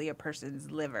this is really a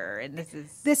person's liver and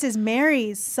this is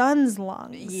Mary's son's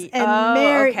lungs. And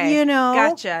Mary, okay. you know.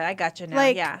 Gotcha. I gotcha now.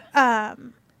 Like, yeah.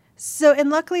 So, and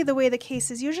luckily the way the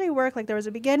cases usually work, like there was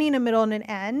a beginning, a middle, and an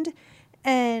end.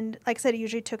 And like I said, it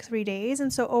usually took 3 days.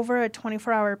 And so over a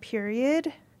 24-hour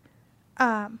period,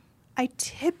 I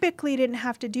typically didn't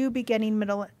have to do beginning,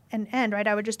 middle, and end, right?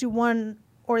 I would just do one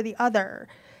or the other.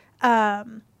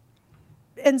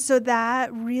 And so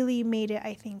that really made it,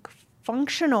 I think,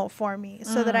 functional for me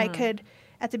so that I could,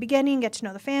 at the beginning, get to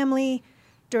know the family,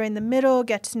 during the middle,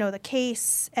 get to know the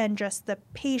case and just the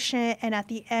patient, and at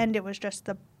the end, it was just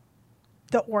the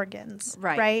the organs.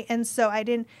 Right. Right. And so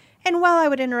and while I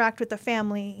would interact with the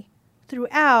family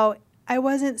throughout, I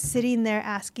wasn't sitting there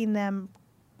asking them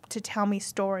to tell me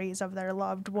stories of their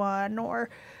loved one or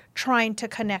trying to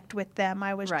connect with them.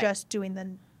 I was just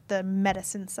doing the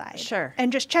medicine side. Sure.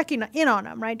 And just checking in on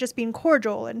them, right? Just being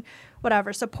cordial and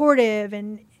whatever, supportive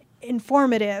and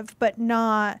informative, but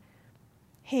not,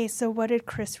 hey, so what did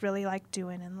Chris really like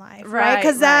doing in life? Right.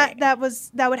 Because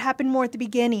that would happen more at the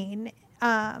beginning.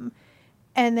 And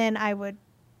then I would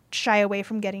shy away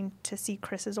from getting to see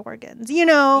Chris's organs, you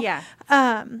know? Yeah.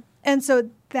 And so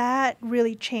that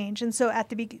really changed. And so at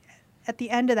the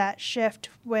end of that shift,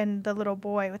 when the little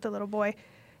boy,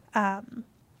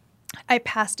 I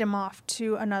passed him off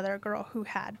to another girl who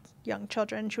had young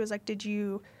children. She was like, did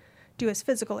you do his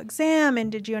physical exam?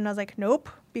 And I was like, nope,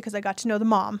 because I got to know the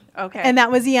mom. Okay. And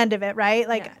that was the end of it, right?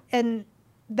 Like, and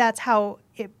that's how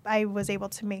I was able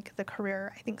to make the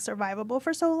career, I think, survivable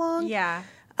for so long. Yeah.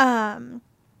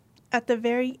 At the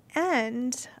very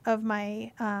end of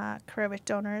my career with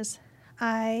donors,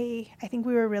 I think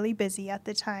we were really busy at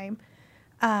the time.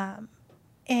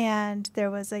 And there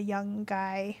was a young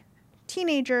guy,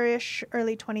 teenager-ish,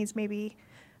 early 20s maybe,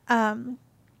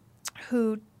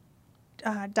 who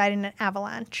died in an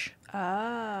avalanche.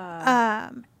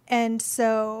 And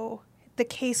so the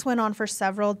case went on for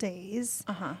several days,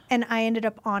 and I ended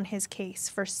up on his case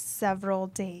for several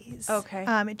days. Okay.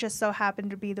 It just so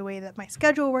happened to be the way that my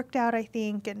schedule worked out, I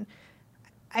think, and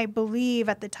I believe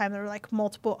at the time there were like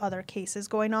multiple other cases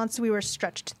going on, so we were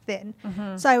stretched thin.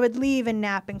 So I would leave and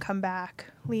nap and come back,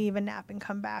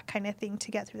 kind of thing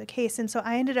to get through the case. And so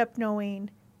I ended up knowing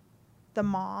the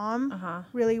mom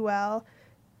really well,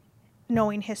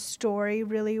 knowing his story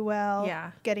really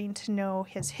well, getting to know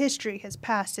his history, his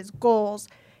past, his goals,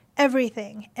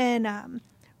 everything. And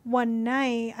one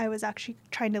night I was actually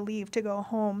trying to leave to go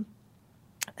home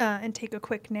and take a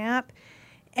quick nap,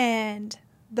 and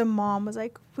the mom was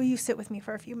like, will you sit with me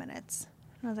for a few minutes?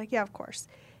 And I was like, yeah, of course.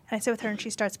 And I sit with her, and she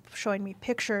starts showing me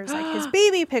pictures, like his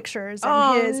baby pictures,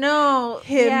 and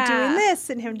him doing this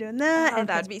and him doing that, and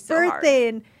that'd his be so birthday.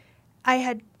 hard. And I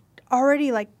had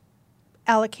already like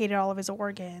allocated all of his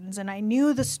organs, and I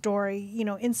knew the story, you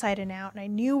know, inside and out, and I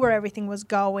knew where everything was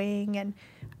going. And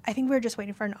I think we were just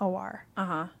waiting for an OR.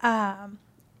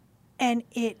 And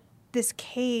this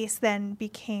case then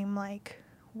became like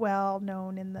well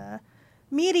known in the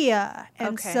media.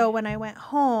 And so when I went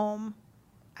home,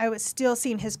 I was still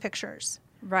seeing his pictures.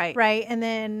 Right. And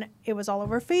then it was all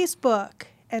over Facebook.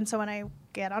 And so when I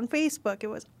get on Facebook, it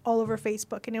was all over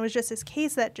Facebook. And it was just this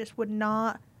case that just would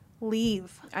not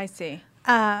leave. I see.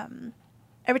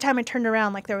 Every time I turned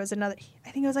around, like there was another,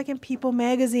 I think it was like in People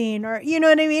magazine, or, you know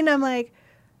what I mean? I'm like,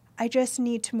 I just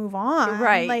need to move on.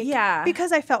 Right. Like,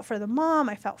 because I felt for the mom,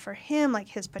 I felt for him, like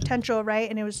his potential, right?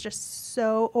 And it was just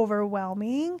so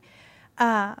overwhelming.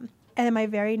 And then my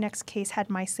very next case had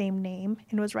my same name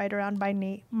and was right around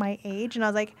my age. And I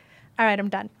was like, all right, I'm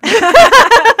done.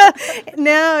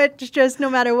 Now it's just no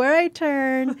matter where I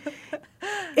turn,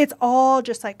 it's all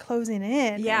just like closing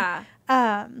in. Yeah.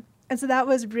 And so that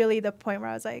was really the point where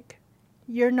I was like,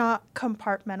 you're not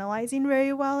compartmentalizing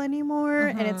very well anymore,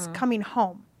 and it's coming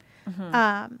home.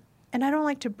 And I don't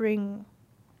like to bring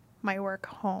my work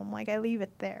home. Like, I leave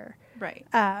it there. Right.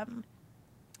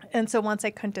 And so once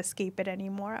I couldn't escape it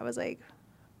anymore, I was like,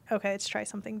 okay, let's try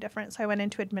something different. So I went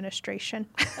into administration.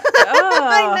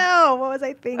 I know. What was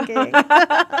I thinking?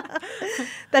 That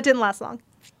didn't last long.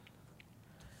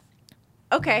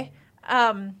 Okay.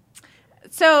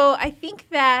 So I think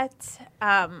that,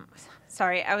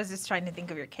 sorry, I was just trying to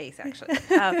think of your case, actually.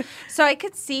 So I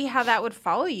could see how that would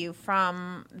follow you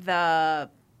from the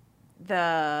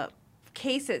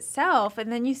case itself,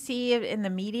 and then you see it in the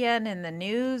media and in the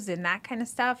news and that kind of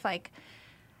stuff. Like,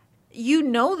 you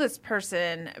know this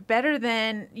person better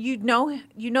than you know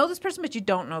this person, but you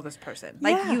don't know this person.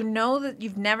 Like, you know that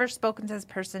you've never spoken to this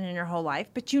person in your whole life,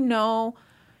 but you know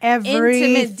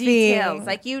everything. Intimate details.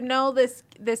 Like, you know this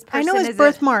person. I know his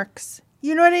birthmarks.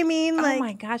 You know what I mean? Oh like,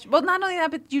 my gosh. Well, not only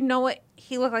that, but you know what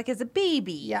he looked like as a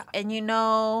baby. Yeah. And you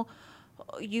know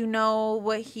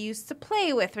what he used to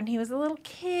play with when he was a little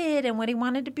kid, and what he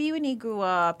wanted to be when he grew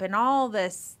up, and all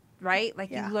this, right?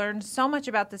 Like, you learned so much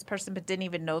about this person but didn't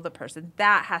even know the person.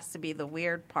 That has to be the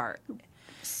weird part.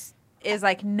 Is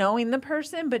like knowing the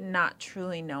person but not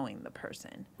truly knowing the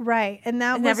person. Right. And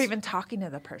that was never even talking to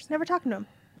the person. Never talking to him.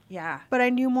 Yeah. But I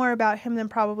knew more about him than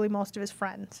probably most of his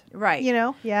friends. Right. You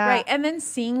know? Yeah. Right. And then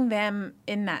seeing them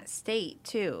in that state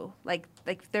too. Like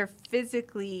they're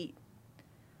physically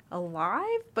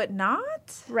alive but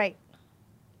not. Right.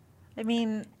 I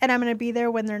mean, and I'm going to be there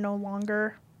when they're no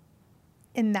longer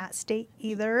in that state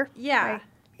either. Yeah. Right?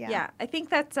 Yeah. I think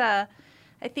that's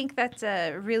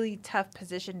a really tough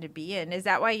position to be in. Is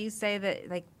that why you say that,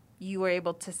 like, you were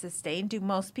able to sustain? Do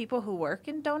most people who work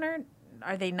in donor,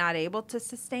 are they not able to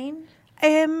sustain?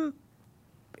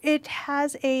 It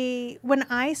has when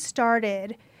I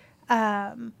started,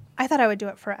 I thought I would do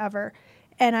it forever.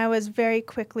 And I was very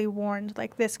quickly warned,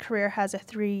 like, this career has a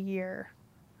 3-year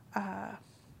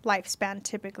lifespan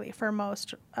typically for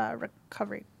most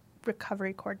recovery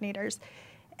coordinators.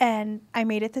 And I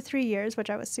made it to 3 years, which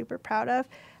I was super proud of.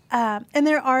 And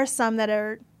there are some that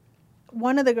are,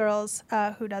 one of the girls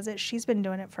who does it, she's been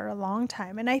doing it for a long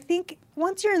time. And I think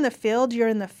once you're in the field, you're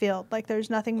in the field. Like, there's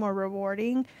nothing more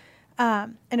rewarding.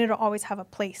 And it'll always have a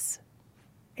place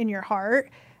in your heart.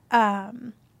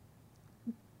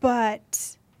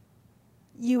 But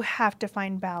you have to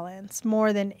find balance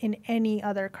more than in any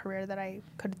other career that I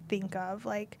could think of.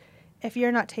 Like, if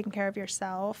you're not taking care of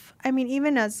yourself, I mean,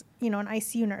 even as, you know, an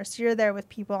ICU nurse, you're there with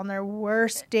people on their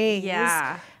worst days.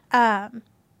 Yeah.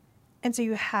 And so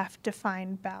you have to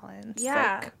find balance.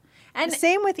 Yeah. Like, and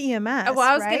same with EMS. Well,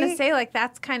 I was right? going to say, like,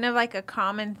 that's kind of like a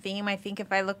common theme. I think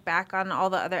if I look back on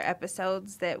all the other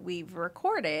episodes that we've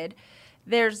recorded,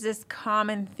 there's this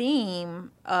common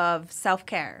theme of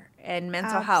self-care and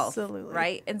mental health,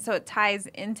 right? And so it ties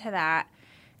into that.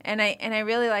 And I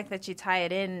really like that you tie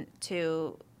it in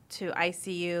to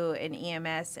ICU and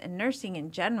EMS and nursing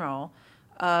in general,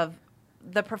 of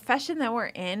the profession that we're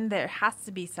in. There has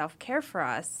to be self-care for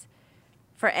us.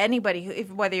 For anybody,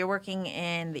 whether you're working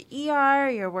in the ER,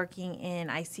 you're working in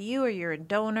ICU, or you're a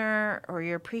donor, or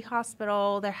you're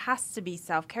pre-hospital, there has to be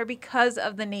self-care because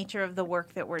of the nature of the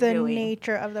work that we're doing. The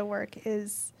nature of the work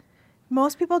is,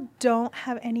 most people don't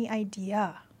have any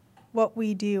idea what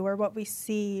we do or what we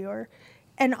see.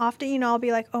 And often, you know, I'll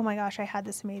be like, oh my gosh, I had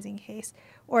this amazing case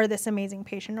or this amazing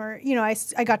patient, or, you know,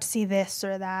 I got to see this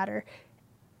or that.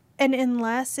 And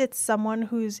unless it's someone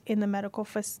who's in the medical,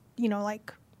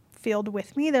 like, field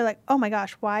with me, they're like, oh my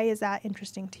gosh, why is that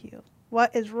interesting to you?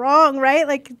 What is wrong, right?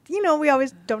 Like, you know, we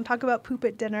always don't talk about poop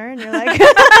at dinner, and you're like,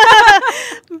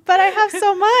 but I have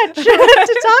so much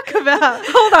to talk about.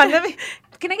 Hold on,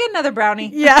 can I get another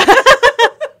brownie? Yeah.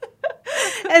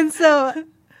 And so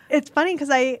it's funny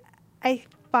because I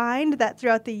find that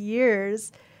throughout the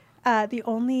years, the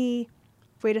only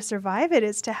way to survive it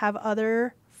is to have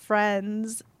other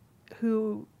friends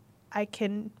who I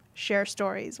can share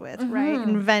stories with, right?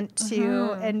 And vent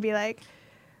to and be like,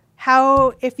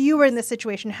 if you were in this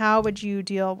situation, how would you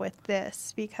deal with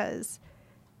this? Because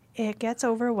it gets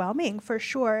overwhelming for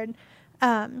sure.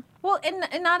 And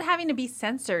and not having to be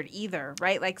censored either,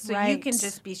 right? Like, so right. You can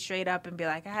just be straight up and be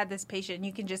like, I had this patient, and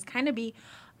you can just kind of be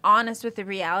honest with the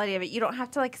reality of it. You don't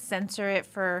have to, like, censor it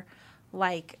for,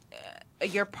 like,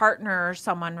 your partner or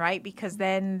someone, right? Because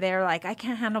then they're like, I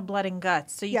can't handle blood and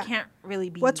guts, so you can't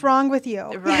really be. What's wrong with you?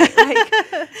 Right. Like,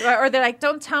 or they're like,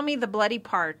 don't tell me the bloody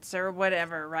parts or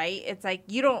whatever, right? It's like,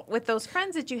 you don't, with those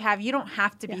friends that you have, you don't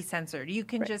have to be censored. You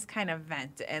can just kind of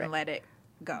vent and let it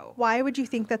go. Why would you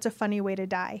think that's a funny way to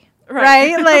die?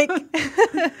 Right? Like,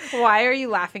 why are you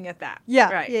laughing at that?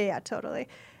 Yeah. Right. Yeah, totally.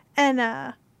 And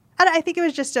I think it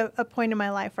was just a point in my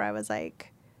life where I was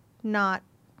like, not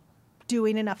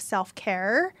doing enough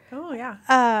self-care. Oh,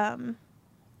 yeah.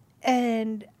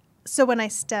 And so when I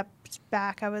stepped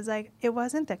back, I was like, it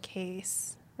wasn't the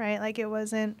case, right? Like, it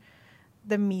wasn't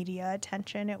the media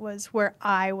attention. It was where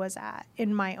I was at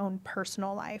in my own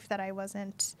personal life that I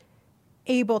wasn't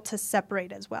able to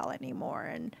separate as well anymore.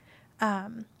 And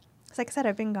like I said,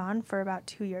 I've been gone for about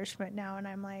 2 years from it now, and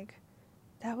I'm like,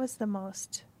 that was the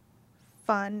most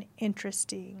fun,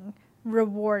 interesting,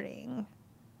 rewarding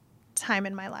time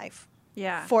in my life.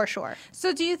 Yeah. For sure.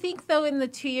 So do you think, though, in the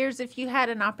 2 years, if you had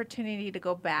an opportunity to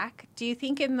go back, do you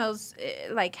think in those,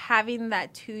 like, having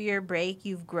that 2-year break,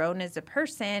 you've grown as a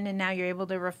person, and now you're able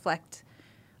to reflect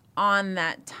on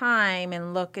that time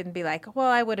and look and be like, well,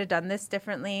 I would have done this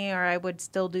differently, or I would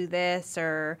still do this,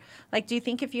 or, like, do you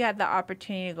think if you had the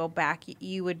opportunity to go back,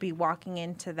 you would be walking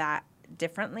into that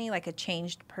differently, like a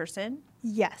changed person?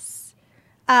 Yes.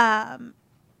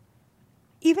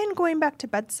 Even going back to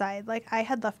bedside, like, I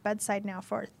had left bedside now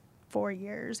for 4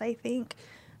 years, I think.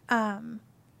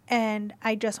 And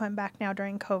I just went back now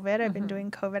during COVID. I've been doing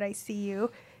COVID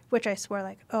ICU, which I swore,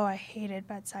 like, oh, I hated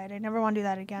bedside. I never want to do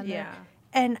that again. Yeah.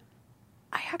 And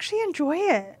I actually enjoy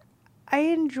it. I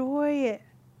enjoy it.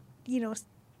 You know,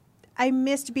 I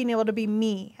missed being able to be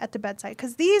me at the bedside,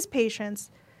 because these patients,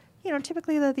 you know,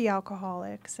 typically they're the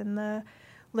alcoholics and the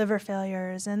liver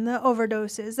failures and the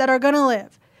overdoses that are going to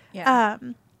live. Yeah.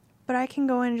 But I can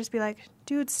go in and just be like,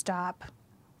 dude, stop.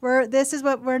 This is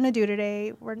what we're going to do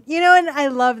today. And I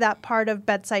love that part of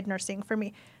bedside nursing for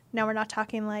me. Now we're not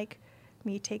talking like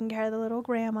me taking care of the little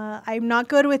grandma. I'm not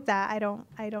good with that. I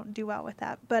don't do well with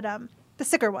that. But the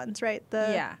sicker ones, right?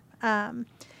 And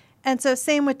so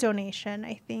same with donation.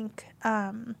 I think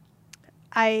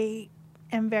I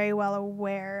am very well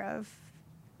aware of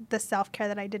the self-care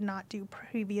that I did not do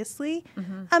previously.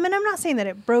 And I'm not saying that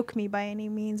it broke me by any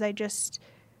means. I just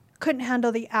couldn't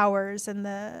handle the hours and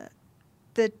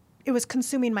it was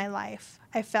consuming my life,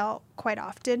 I felt quite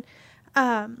often.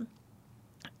 And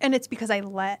it's because I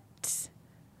let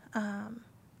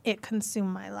it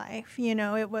consume my life.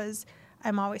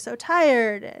 I'm always so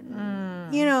tired and,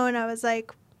 and I was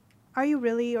like, are you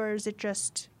really, or is it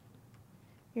just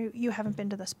you haven't been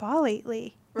to the spa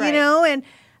lately, right. And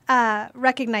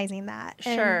recognizing that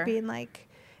sure. and being like,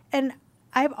 and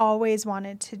I've always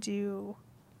wanted to do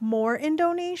more in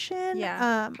donation.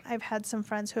 Yeah. I've had some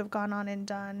friends who have gone on and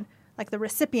done like the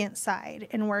recipient side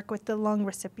and work with the lung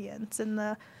recipients and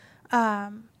the,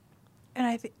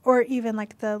 or even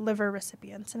like the liver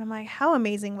recipients. And I'm like, how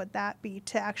amazing would that be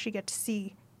to actually get to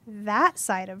see that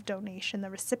side of donation, the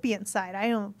recipient side? I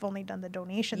have only done the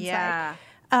donation side.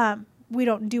 We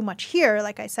don't do much here,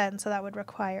 like I said, and so that would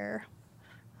require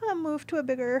a move to a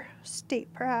bigger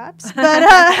state, perhaps.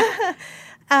 But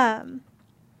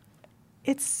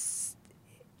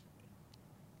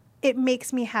it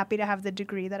makes me happy to have the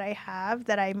degree that I have,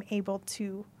 that I'm able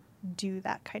to do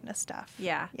that kind of stuff.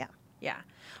 Yeah.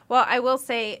 Well, I will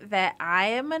say that I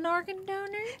am an organ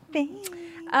donor. Thanks.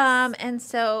 And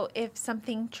so if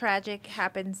something tragic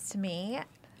happens to me,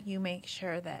 you make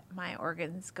sure that my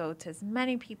organs go to as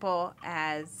many people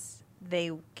as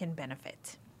they can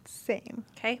benefit. Same.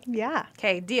 Okay? Yeah.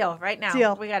 Okay, deal. Right now.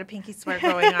 Deal. We got a pinky swear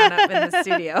going on up in the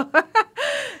studio.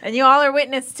 And you all are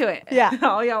witness to it. Yeah.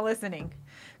 All y'all listening.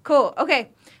 Cool. Okay.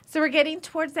 So we're getting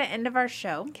towards the end of our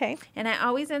show. Okay. And I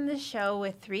always end the show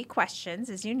with 3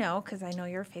 questions, as you know, because I know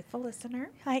you're a faithful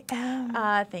listener. I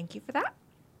am. Thank you for that.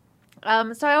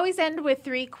 So I always end with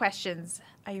 3 questions.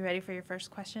 Are you ready for your first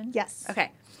question? Yes.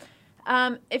 Okay.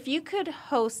 If you could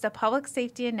host a public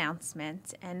safety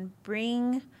announcement and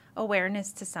bring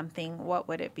awareness to something, what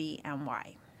would it be and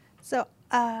why? So,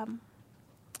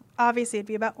 obviously it'd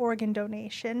be about organ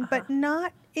donation, but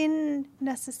not in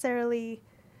necessarily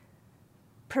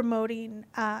promoting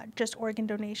just organ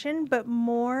donation, but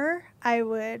more I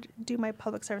would do my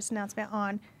public service announcement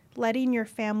on letting your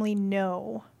family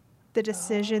know the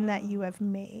decision that you have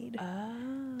made.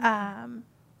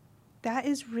 That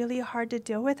is really hard to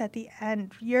deal with at the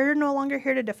end. You're no longer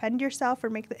here to defend yourself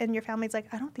or and your family's like,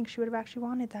 I don't think she would have actually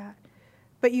wanted that.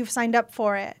 But you've signed up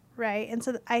for it, right? And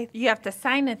so you have to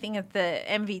sign a thing at the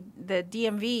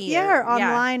DMV. Yeah, or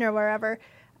online or wherever.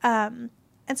 And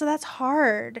so that's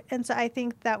hard. And so I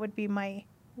think that would be my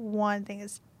one thing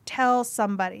is tell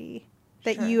somebody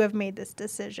that you have made this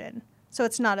decision. So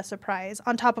it's not a surprise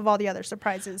on top of all the other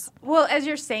surprises. Well, as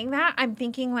you're saying that, I'm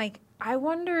thinking like, I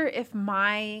wonder if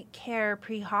my care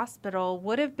pre-hospital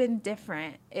would have been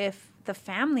different if the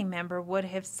family member would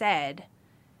have said,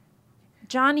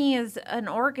 Johnny is an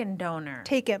organ donor.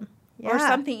 Take him. Or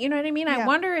something. You know what I mean? Yeah. I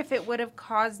wonder if it would have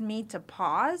caused me to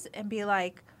pause and be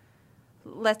like,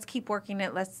 let's keep working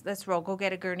it. Let's roll. Go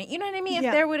get a gurney. You know what I mean?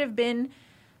 If there would have been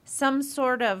some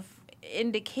sort of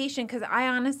indication, because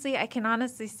I can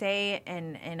honestly say,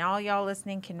 and all y'all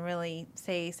listening can really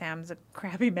say Sam's a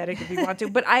crappy medic if you want to,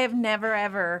 but I have never,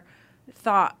 ever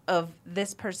thought of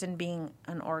this person being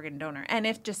an organ donor. And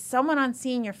if just someone on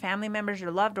seeing your family members,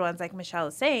 your loved ones, like Michelle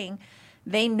is saying,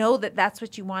 they know that that's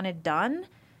what you wanted done,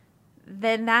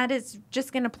 then that is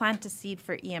just going to plant a seed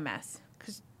for EMS.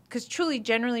 Because truly,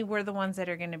 generally, we're the ones that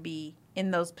are going to be in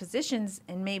those positions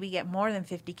and maybe get more than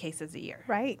 50 cases a year.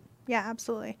 Right. Yeah,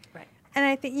 absolutely. Right. And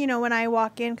I think, when I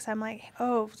walk in, because I'm like,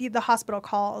 the hospital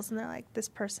calls, and they're like, this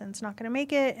person's not going to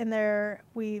make it, and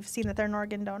we've seen that they're an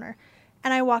organ donor.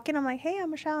 And I walk in, I'm like, hey,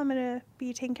 I'm Michelle. I'm going to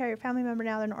be taking care of your family member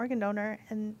now. They're an organ donor.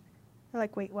 And they're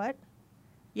like, wait, what?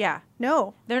 Yeah.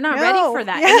 No. They're not ready for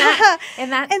that. Yeah. In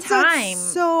that and time. So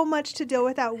it's so much to deal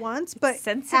with at once, but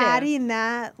sensitive. Adding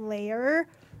that layer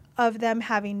of them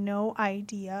having no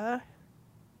idea,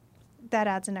 that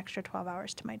adds an extra 12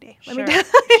 hours to my day. Sure.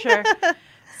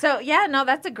 So,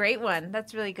 that's a great one.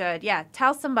 That's really good. Yeah,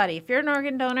 tell somebody. If you're an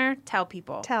organ donor, tell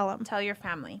people. Tell them. Tell your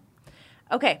family.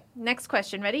 Okay, next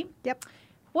question. Ready? Yep.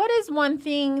 What is one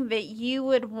thing that you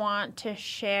would want to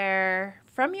share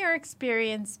from your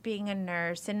experience being a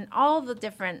nurse and all the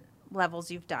different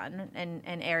levels you've done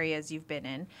and areas you've been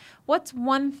in? What's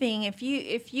one thing, if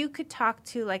you could talk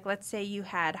to, like, let's say you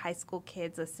had high school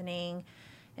kids listening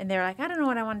and they're like, I don't know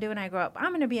what I want to do when I grow up. I'm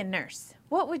going to be a nurse.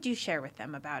 What would you share with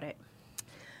them about it?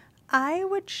 I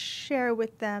would share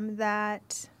with them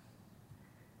that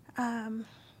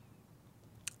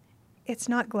it's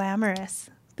not glamorous.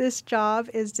 This job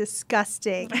is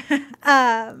disgusting.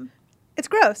 It's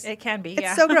gross. It can be,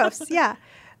 It's so gross, yeah.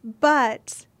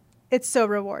 But it's so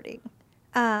rewarding.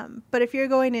 But if you're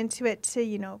going into it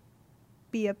to,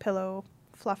 be a pillow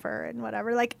fluffer and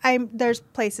whatever, there's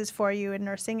places for you in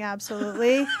nursing,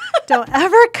 absolutely. Don't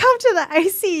ever come to the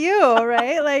ICU,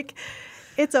 right?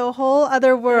 It's a whole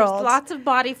other world. There's lots of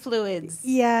body fluids.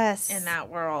 Yes. In that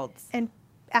world. And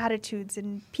attitudes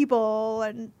and people,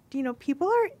 and people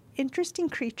are interesting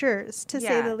creatures, to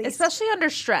say the least, especially under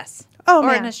stress.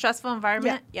 Or in a stressful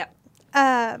environment. Yep.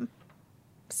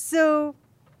 So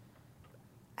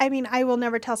I will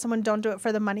never tell someone don't do it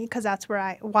for the money, because that's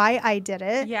why I did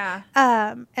it. Yeah.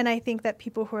 And I think that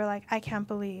people who are like, I can't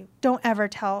believe, don't ever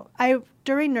tell.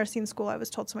 During nursing school, I was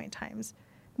told so many times,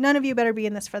 none of you better be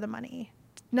in this for the money.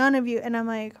 None of you. And I'm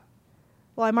like,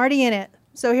 well, I'm already in it.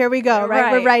 So here we go,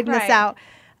 right? We're riding this out.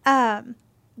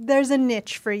 There's a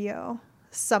niche for you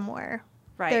somewhere.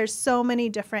 Right. There's so many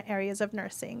different areas of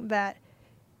nursing that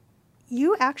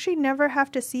you actually never have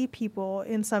to see people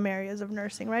in some areas of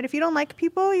nursing, right? If you don't like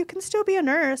people, you can still be a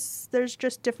nurse. There's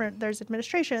just there's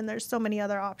administration. There's so many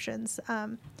other options.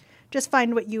 Just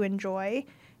find what you enjoy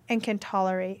and can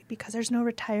tolerate, because there's no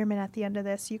retirement at the end of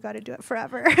this. You got to do it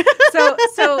forever. So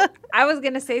I was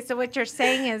going to say, so what you're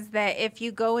saying is that if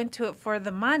you go into it for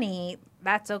the money,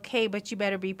 that's okay, but you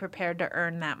better be prepared to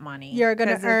earn that money. You're going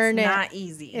to earn it. It's not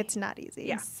easy. It's not easy.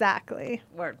 Yeah. Exactly.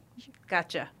 Word.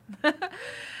 Gotcha.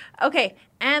 Okay,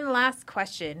 and last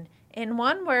question. In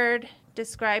one word,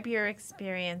 describe your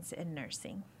experience in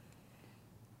nursing.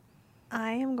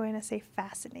 I am going to say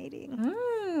fascinating.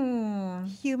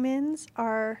 Humans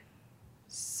are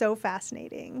so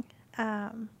fascinating.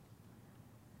 I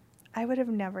would have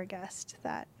never guessed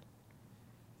that.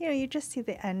 You just see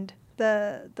the end,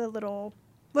 the little,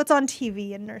 what's on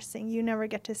TV in nursing. You never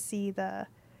get to see the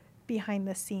behind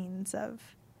the scenes of,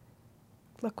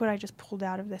 look what I just pulled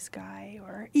out of this guy,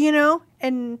 or,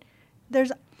 and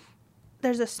there's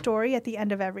a story at the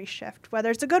end of every shift, whether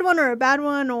it's a good one or a bad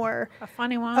one, or a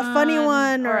funny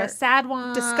one, or a sad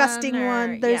one, disgusting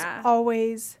one. There's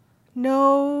always,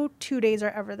 no 2 days are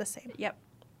ever the same. Yep.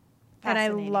 And I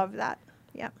love that.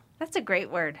 Yep. That's a great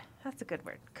word. That's a good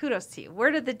word. Kudos to you.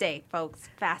 Word of the day, folks.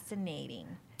 Fascinating.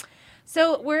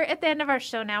 So we're at the end of our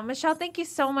show now. Michelle, thank you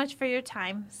so much for your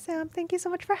time. Sam, thank you so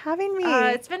much for having me.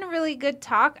 It's been a really good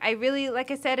talk. I really,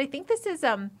 like I said, I think this is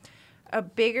a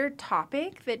bigger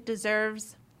topic that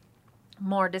deserves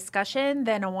more discussion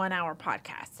than a 1 hour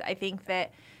podcast. I think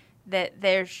that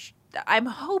I'm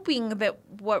hoping that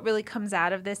what really comes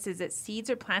out of this is that seeds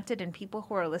are planted in people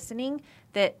who are listening,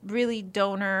 that really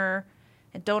donor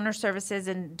services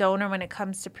and donor when it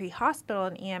comes to pre-hospital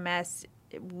and EMS,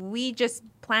 we just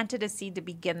planted a seed to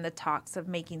begin the talks of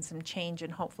making some change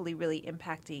and hopefully really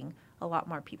impacting a lot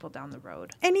more people down the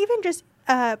road. And even just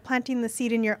planting the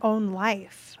seed in your own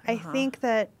life. I think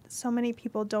that so many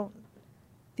people don't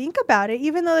think about it,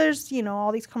 even though there's,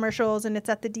 all these commercials and it's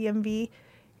at the DMV.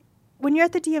 When you're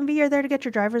at the DMV, you're there to get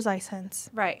your driver's license.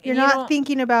 Right. You're not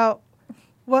thinking about,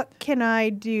 what can I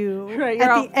do at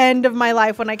the end of my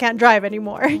life when I can't drive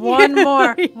anymore? One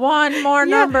more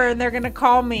number and they're going to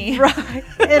call me. Right.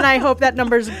 And I hope that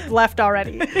number's left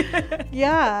already.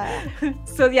 Yeah.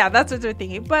 So, that's what they're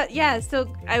thinking. But,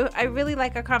 so I really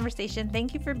like our conversation.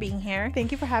 Thank you for being here.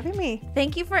 Thank you for having me.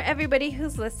 Thank you for everybody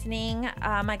who's listening.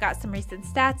 I got some recent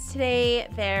stats today.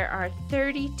 There are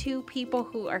 32 people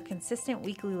who are consistent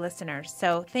weekly listeners.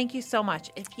 So, thank you so much.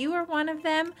 If you are one of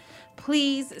them,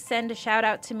 please send a shout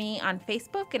out to me on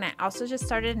Facebook, and I also just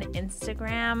started an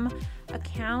Instagram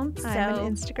account. I'm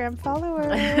an Instagram follower.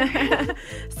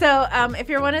 So if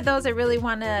you're one of those, I really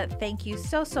want to thank you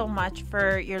so much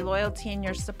for your loyalty and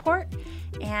your support.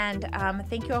 And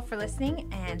thank you all for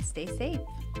listening, and stay safe.